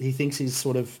he thinks he's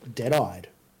sort of dead-eyed,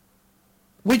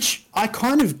 which I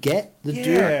kind of get. The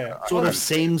Yeah, dude sort of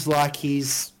seems like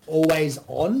he's always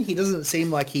on. He doesn't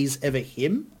seem like he's ever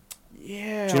him.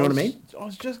 Yeah. Do you know what I mean? I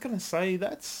was just gonna say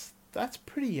that's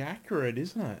pretty accurate,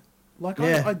 isn't it? Like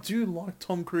Yeah. I do like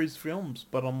Tom Cruise films,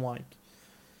 but I'm like,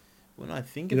 when I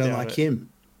think You about don't like it, him.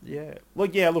 yeah.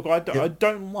 Look, I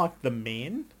don't like the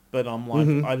man, but I'm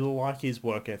like, I like his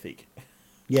work ethic.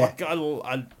 Yeah. Like, I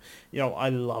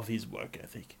love his work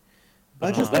ethic.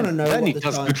 I just But, want to know then he what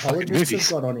the does good fucking Scientologists have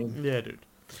movies. got on him. yeah,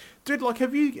 dude, like,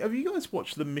 have you guys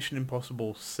watched the Mission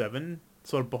Impossible 7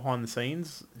 sort of behind the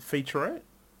scenes featurette?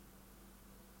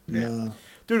 No.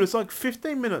 Dude, it's like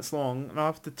 15 minutes long, and I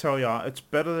have to tell ya, it's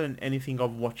better than anything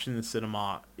I've watched in the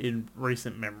cinema in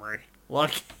recent memory.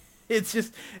 Like, it's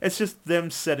just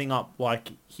them setting up, like,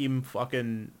 him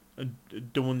fucking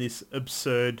doing this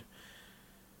absurd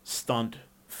stunt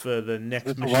for the next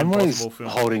The Mission one where he's Impossible film.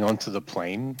 holding onto the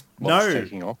plane while it's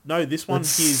taking off. No, this one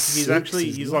That's he's 6, actually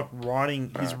isn't he's it? like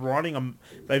riding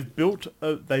they've built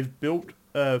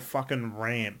a fucking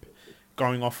ramp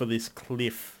going off of this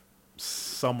cliff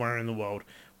somewhere in the world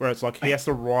where it's like he has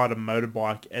to ride a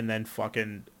motorbike and then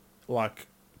fucking like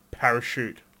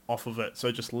parachute off of it,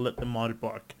 so just let the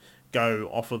motorbike go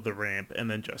off of the ramp and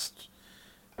then just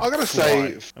I gotta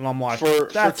say, and I'm like, for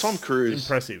that's Tom Cruise,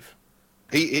 impressive.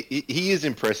 he is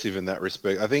impressive in that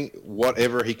respect. I think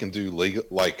whatever he can do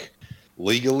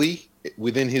legally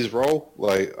within his role,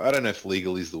 like I don't know if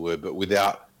legal is the word, but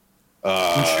without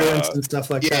Insurance and stuff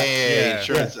like that. Yeah,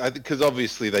 insurance. Because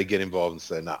obviously they get involved and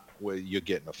say, "Nah, you're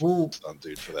getting a full stunt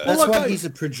dude for that." That's why he's a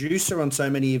producer on so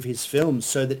many of his films,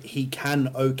 so that he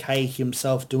can okay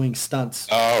himself doing stunts.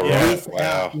 Oh, right.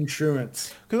 Without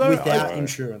insurance.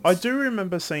 Insurance. I do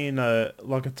remember seeing a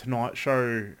Tonight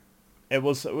Show. It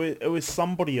was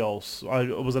somebody else.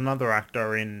 It was another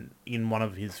actor in one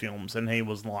of his films, and he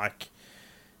was like,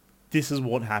 "This is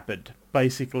what happened."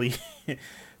 Basically,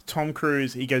 Tom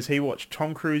Cruise. He watched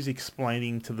Tom Cruise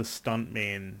explaining to the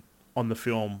stuntman on the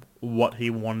film what he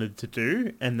wanted to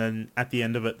do, and then at the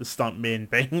end of it, the stuntman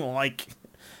being like,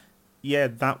 "Yeah,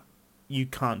 that you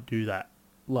can't do that.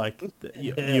 Like,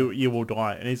 you will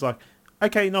die." And he's like,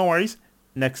 "Okay, no worries."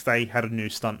 Next day, had a new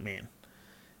stuntman,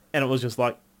 and it was just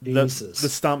like the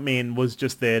stuntman was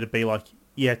just there to be like,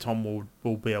 "Yeah, Tom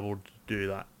will be able to do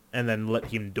that," and then let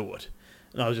him do it.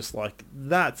 And I was just like,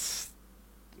 that's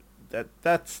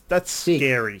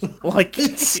scary. Like,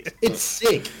 it's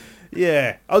sick.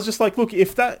 Yeah, I was just like, look,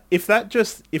 if that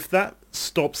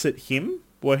stops at him,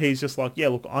 where he's just like, yeah,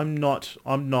 look, I'm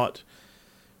not.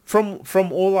 From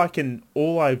all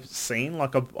I've seen,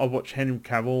 like I've watched Henry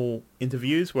Cavill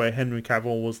interviews where Henry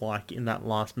Cavill was like, in that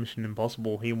last Mission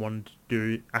Impossible, he wanted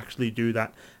to actually do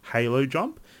that Halo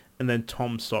jump, and then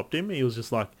Tom stopped him. He was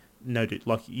just like, no, dude,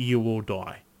 like, you will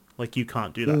die. Like, you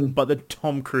can't do that. But then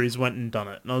Tom Cruise went and done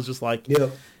it, and I was just like,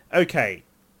 okay,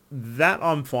 that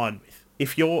I'm fine with.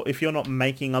 If you're not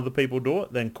making other people do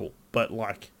it, then cool. But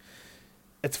like,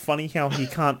 it's funny how he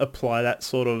can't apply that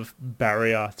sort of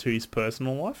barrier to his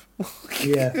personal life.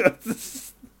 Yeah,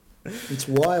 it's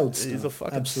wild stuff. He's a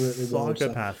fucking absolutely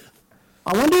psychopath.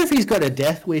 I wonder if he's got a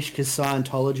death wish because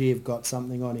Scientology have got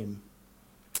something on him.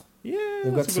 Yeah,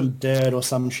 they've got some dirt or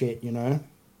some shit, you know.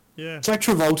 Yeah, it's like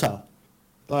Travolta.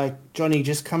 Like, Johnny,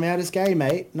 just come out as gay,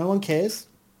 mate. No one cares.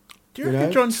 Do you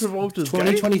reckon John Travolta's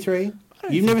 2023?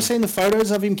 You've never seen the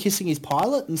photos of him kissing his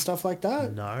pilot and stuff like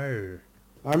that? No.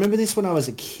 I remember this when I was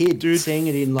a kid, seeing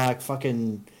it in like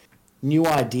fucking New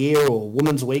Idea or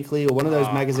Woman's Weekly or one of those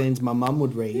magazines my mum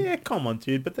would read. Yeah, come on,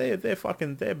 dude. But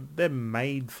they're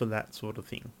made for that sort of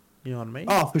thing. You know what I mean?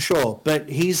 Oh, for sure. But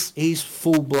he's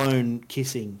full blown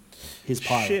kissing his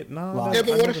pilot. Shit, no. Like, yeah,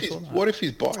 but what if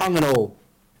he's bi? Tongue and all.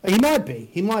 He might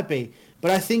be. But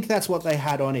I think that's what they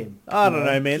had on him. I don't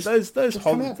know, man.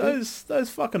 Those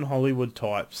fucking Hollywood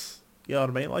types. You know what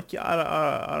I mean? Like,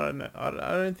 I don't know. I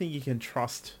don't think you can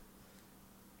trust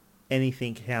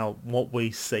anything what we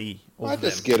see. I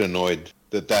just get annoyed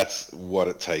that that's what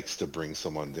it takes to bring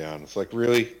someone down. It's like,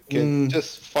 really?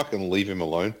 Just fucking leave him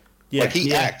alone. Yeah. Like,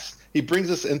 he acts. He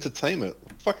brings us entertainment.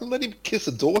 Fucking let him kiss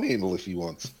a door handle if he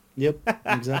wants. Yep,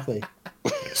 exactly.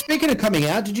 Speaking of coming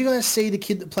out, did you guys see the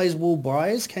kid that plays Will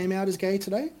Byers came out as gay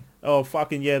today? Oh,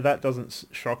 fucking yeah, that doesn't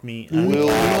shock me.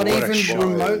 Not even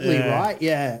remotely, right?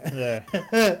 Yeah.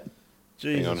 Yeah.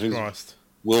 Jesus Christ.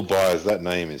 Will Byers, that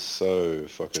name is so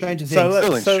fucking... Stranger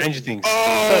Things. Stranger Things.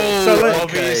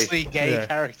 Obviously gay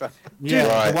character.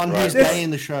 Yeah, the one who's gay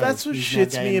in the show. That's what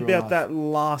shits me about that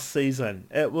last season.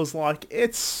 It was like,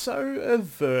 it's so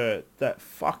overt that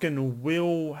fucking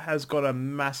Will has got a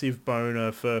massive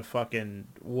boner for fucking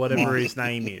whatever his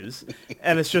name is,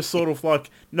 and it's just sort of like,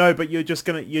 no, but you're just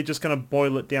gonna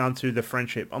boil it down to the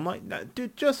friendship. I'm like, no,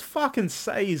 dude, just fucking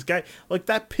say he's gay. Like,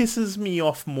 that pisses me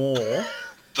off more.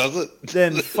 Does it?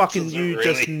 Then fucking you really?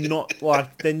 just not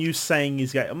like, then you saying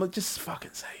he's gay. I'm like, just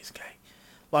fucking say he's gay.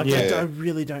 Like, I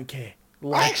really don't care.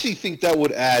 Like, I actually think that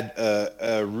would add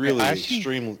a really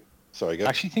extreme... Sorry, go. I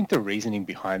actually think the reasoning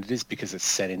behind it is because it's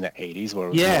set in the 80s where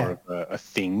it was more of a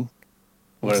thing.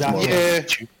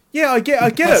 Exactly. Yeah, I get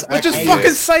it. But just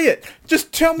fucking say it.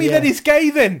 Just tell me that he's gay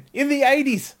then, in the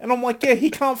 80s. And I'm like, yeah, he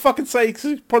can't fucking say it because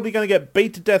he's probably going to get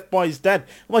beat to death by his dad.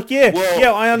 I'm like, I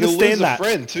understand he'll lose that. A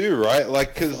friend too, right?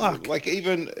 Like, because like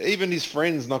even his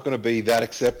friend's not going to be that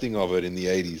accepting of it in the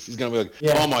 80s. He's going to be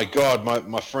like, oh my God,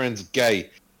 my friend's gay.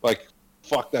 Like,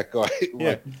 fuck that guy.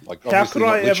 like how could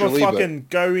I ever fucking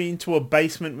go into a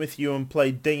basement with you and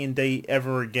play D&D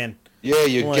ever again? Yeah,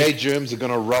 your gay germs are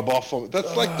going to rub off on...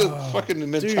 That's like the fucking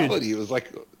mentality. Dude. It was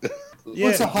like... Well,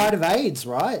 it's the height of AIDS,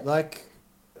 right? Like,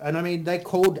 and I mean, they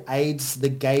called AIDS the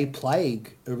gay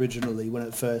plague originally when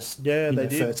it first,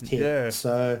 first hit. Yeah.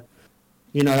 So,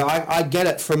 you know, I get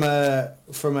it from a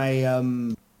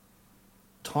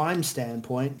time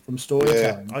standpoint, from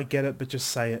storytelling. I get it, but just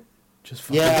say it. Just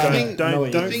fucking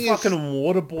don't fucking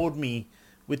waterboard me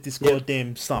with this Yep.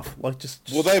 goddamn stuff. Like, just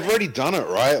Well, they've already done it,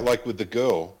 right? Like with the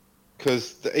girl,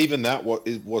 because even that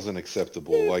it wasn't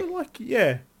acceptable.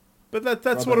 yeah, but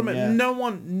that's what I Robin, meant.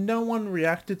 yeah. No one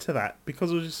reacted to that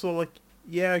because it was just sort of like,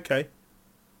 yeah, okay,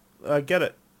 I get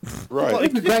it. right?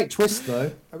 It was a great twist,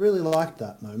 though. I really liked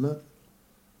that moment.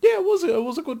 Yeah, it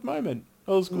was a good moment.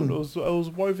 It was good. It was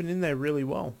woven in there really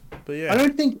well. But yeah, I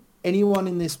don't think anyone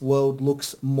in this world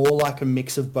looks more like a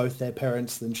mix of both their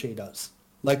parents than she does.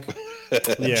 Like,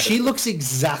 yeah, she looks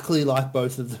exactly like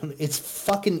both of them. It's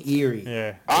fucking eerie.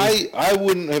 yeah. I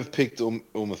wouldn't have picked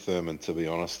Uma Thurman, to be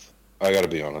honest. I got to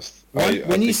be honest.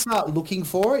 When you start looking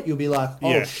for it, you'll be like, oh,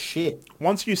 Yeah. shit.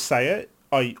 Once you say it,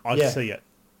 I Yeah. see it.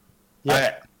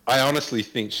 Yeah. I honestly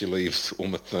think she leaves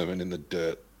Uma Thurman in the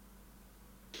dirt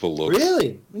for looks.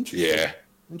 Really? Interesting. Yeah.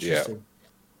 Interesting.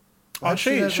 Oh,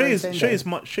 she Perhaps is never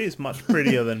intended. she is much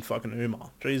prettier than fucking Uma.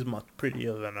 She's much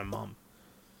prettier than her mum.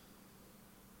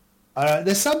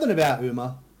 There's something about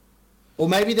Uma. Or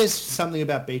maybe there's something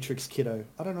about Beatrix Kiddo.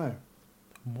 I don't know.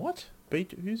 What?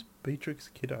 Who's Beatrix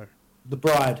Kiddo? The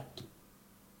bride.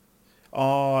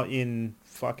 Oh, in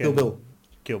fucking Kill Bill.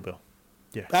 Kill Bill.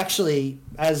 Yeah. Actually,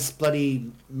 as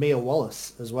bloody Mia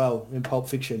Wallace as well in Pulp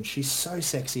Fiction. She's so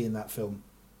sexy in that film.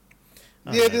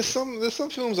 Yeah, there's some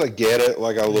films I get it.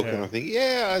 Like I look Yeah. and I think,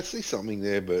 yeah, I see something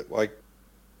there, but like,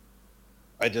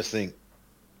 I just think,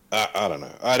 I don't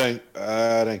know. I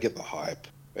don't get the hype,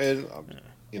 and you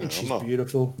know, And she's I'm not.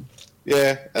 beautiful.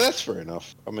 Yeah, and that's fair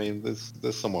enough. I mean, there's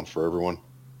someone for everyone.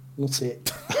 That's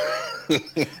it.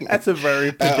 That's a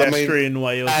very pedestrian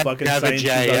way of fucking Another saying she's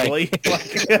J, ugly.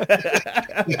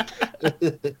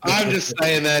 I'm just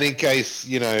saying that in case,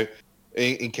 you know,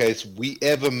 in case we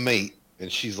ever meet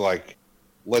and she's like,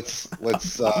 let's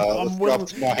go up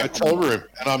to my hotel room,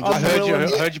 and I'm I'm just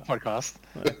willing- I heard your podcast.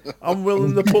 I'm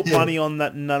willing to put money on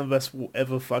that none of us will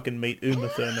ever fucking meet Uma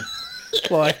Thurman.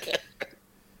 Like,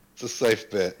 it's a safe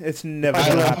bet. it's never I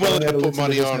gonna know. I'm happen. willing to put Listen to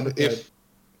money this on episode. if,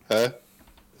 huh?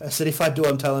 I said if I do,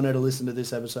 I'm telling her to listen to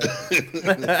this episode.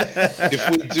 If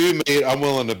we do meet, I'm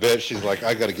willing to bet she's like,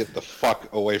 I got to get the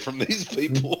fuck away from these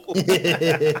people.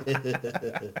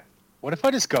 What if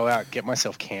I just go out, get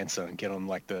myself cancer, and get on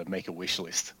like the Make-A-Wish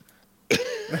list?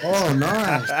 Oh,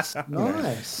 nice.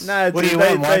 Nice. No, What do you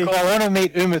want, Michael? I want to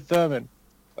meet Uma Thurman.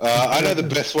 I know the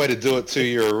best way to do it too.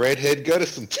 You're a redhead. Go to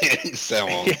some tanning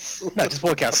salons. No, just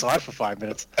walk outside for 5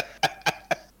 minutes.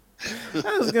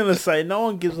 I was gonna say, no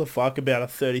one gives a fuck about a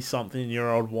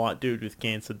 30-something-year-old white dude with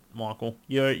cancer, Michael.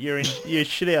 You're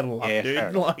shit out of luck, Yeah, dude. fair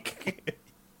enough. Like,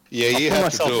 Yeah, you put have to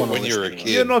myself do it on the when list you're a anyway. kid.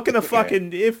 you're not gonna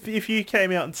fucking if you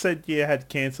came out and said you had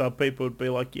cancer, people would be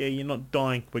like, yeah, you're not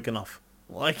dying quick enough.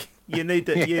 Like, you need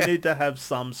to have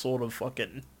some sort of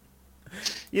fucking.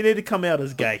 You need to come out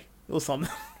as gay or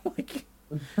something. Like,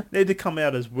 need to come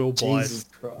out as Will Jesus Byers.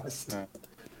 Christ.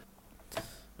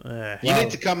 You need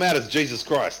to come out as Jesus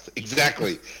Christ.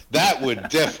 Exactly. That would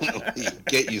definitely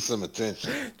get you some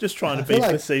attention. Just trying to I feel be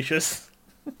like- facetious.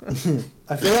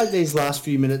 I feel like these last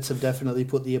few minutes have definitely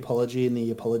put the apology in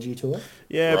the apology to it.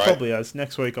 Yeah, Right. probably is.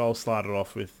 Next week I'll start it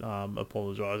off with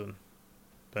apologising.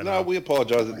 But, No, we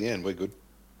apologise at the end. We're good.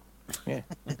 Yeah.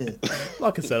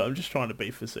 like I said, I'm just trying to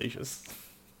be facetious.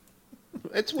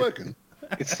 It's working.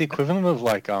 It's the equivalent of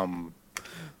like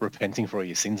repenting for all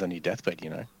your sins on your deathbed, you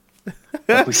know?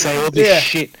 Like we say all this Yeah.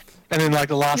 shit, and then like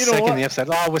the last You know second what? of the episode,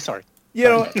 oh, we're sorry. You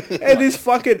know, it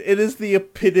is the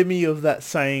epitome of that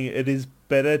saying, it is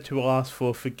better to ask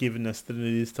for forgiveness than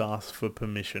it is to ask for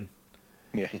permission.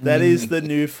 Yeah. That is the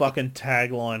new fucking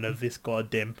tagline of this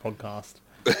goddamn podcast.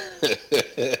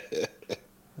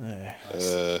 Yeah.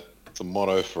 It's a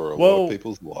motto for a lot Well- of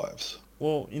people's lives.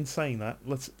 Well, in saying that,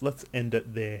 let's end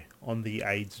it there on the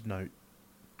AIDS note.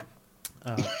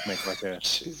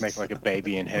 Make like a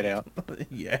baby and head out.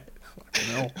 Yeah.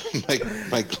 Fucking hell.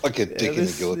 make like a dick in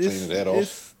the guillotine and head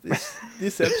off.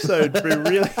 This episode, we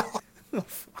really... Oh,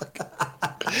 fuck.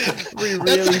 We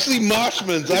That's really... actually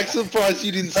Marshman's. I'm surprised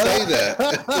you didn't say that.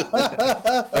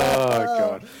 Oh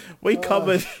god. We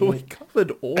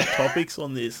covered all topics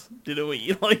on this, didn't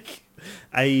we? Like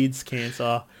AIDS,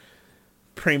 cancer,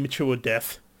 premature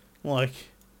death, like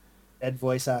Dead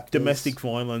voice actors. domestic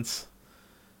violence.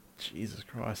 Jesus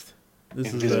Christ.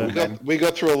 This is we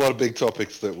got through a lot of big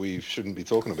topics that we shouldn't be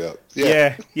talking about.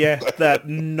 yeah, that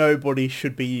nobody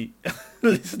should be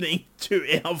listening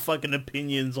to our fucking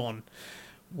opinions on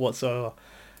whatsoever.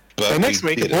 But So next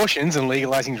week, did it. abortions and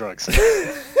legalizing drugs.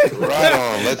 Right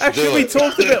on. Let's Actually, do we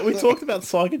it. talked about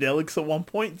psychedelics at one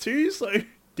point too. So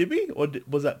did we, or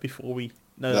was that before we?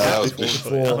 No, that was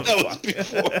before. before. That was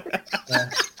before.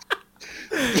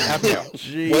 Happy hour.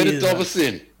 Way to dob Jesus. us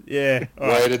in. Yeah. all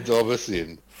Way right. to dob us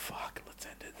in. Fuck. Let's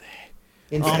end it there.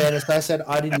 In fairness, they said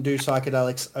I didn't do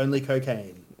psychedelics, only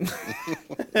cocaine.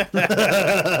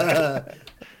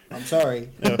 I'm sorry.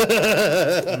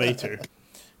 Me too.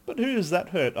 But who does that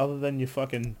hurt other than your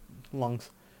fucking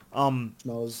lungs?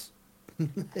 Noz.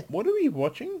 What are we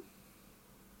watching?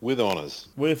 With honours.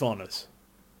 With honours.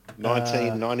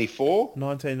 1994.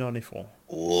 1994.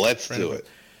 Let's do it.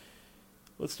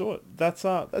 Let's do it. That's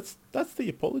the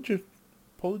apology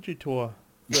tour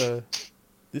for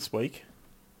this week.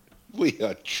 We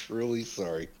are truly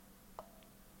sorry.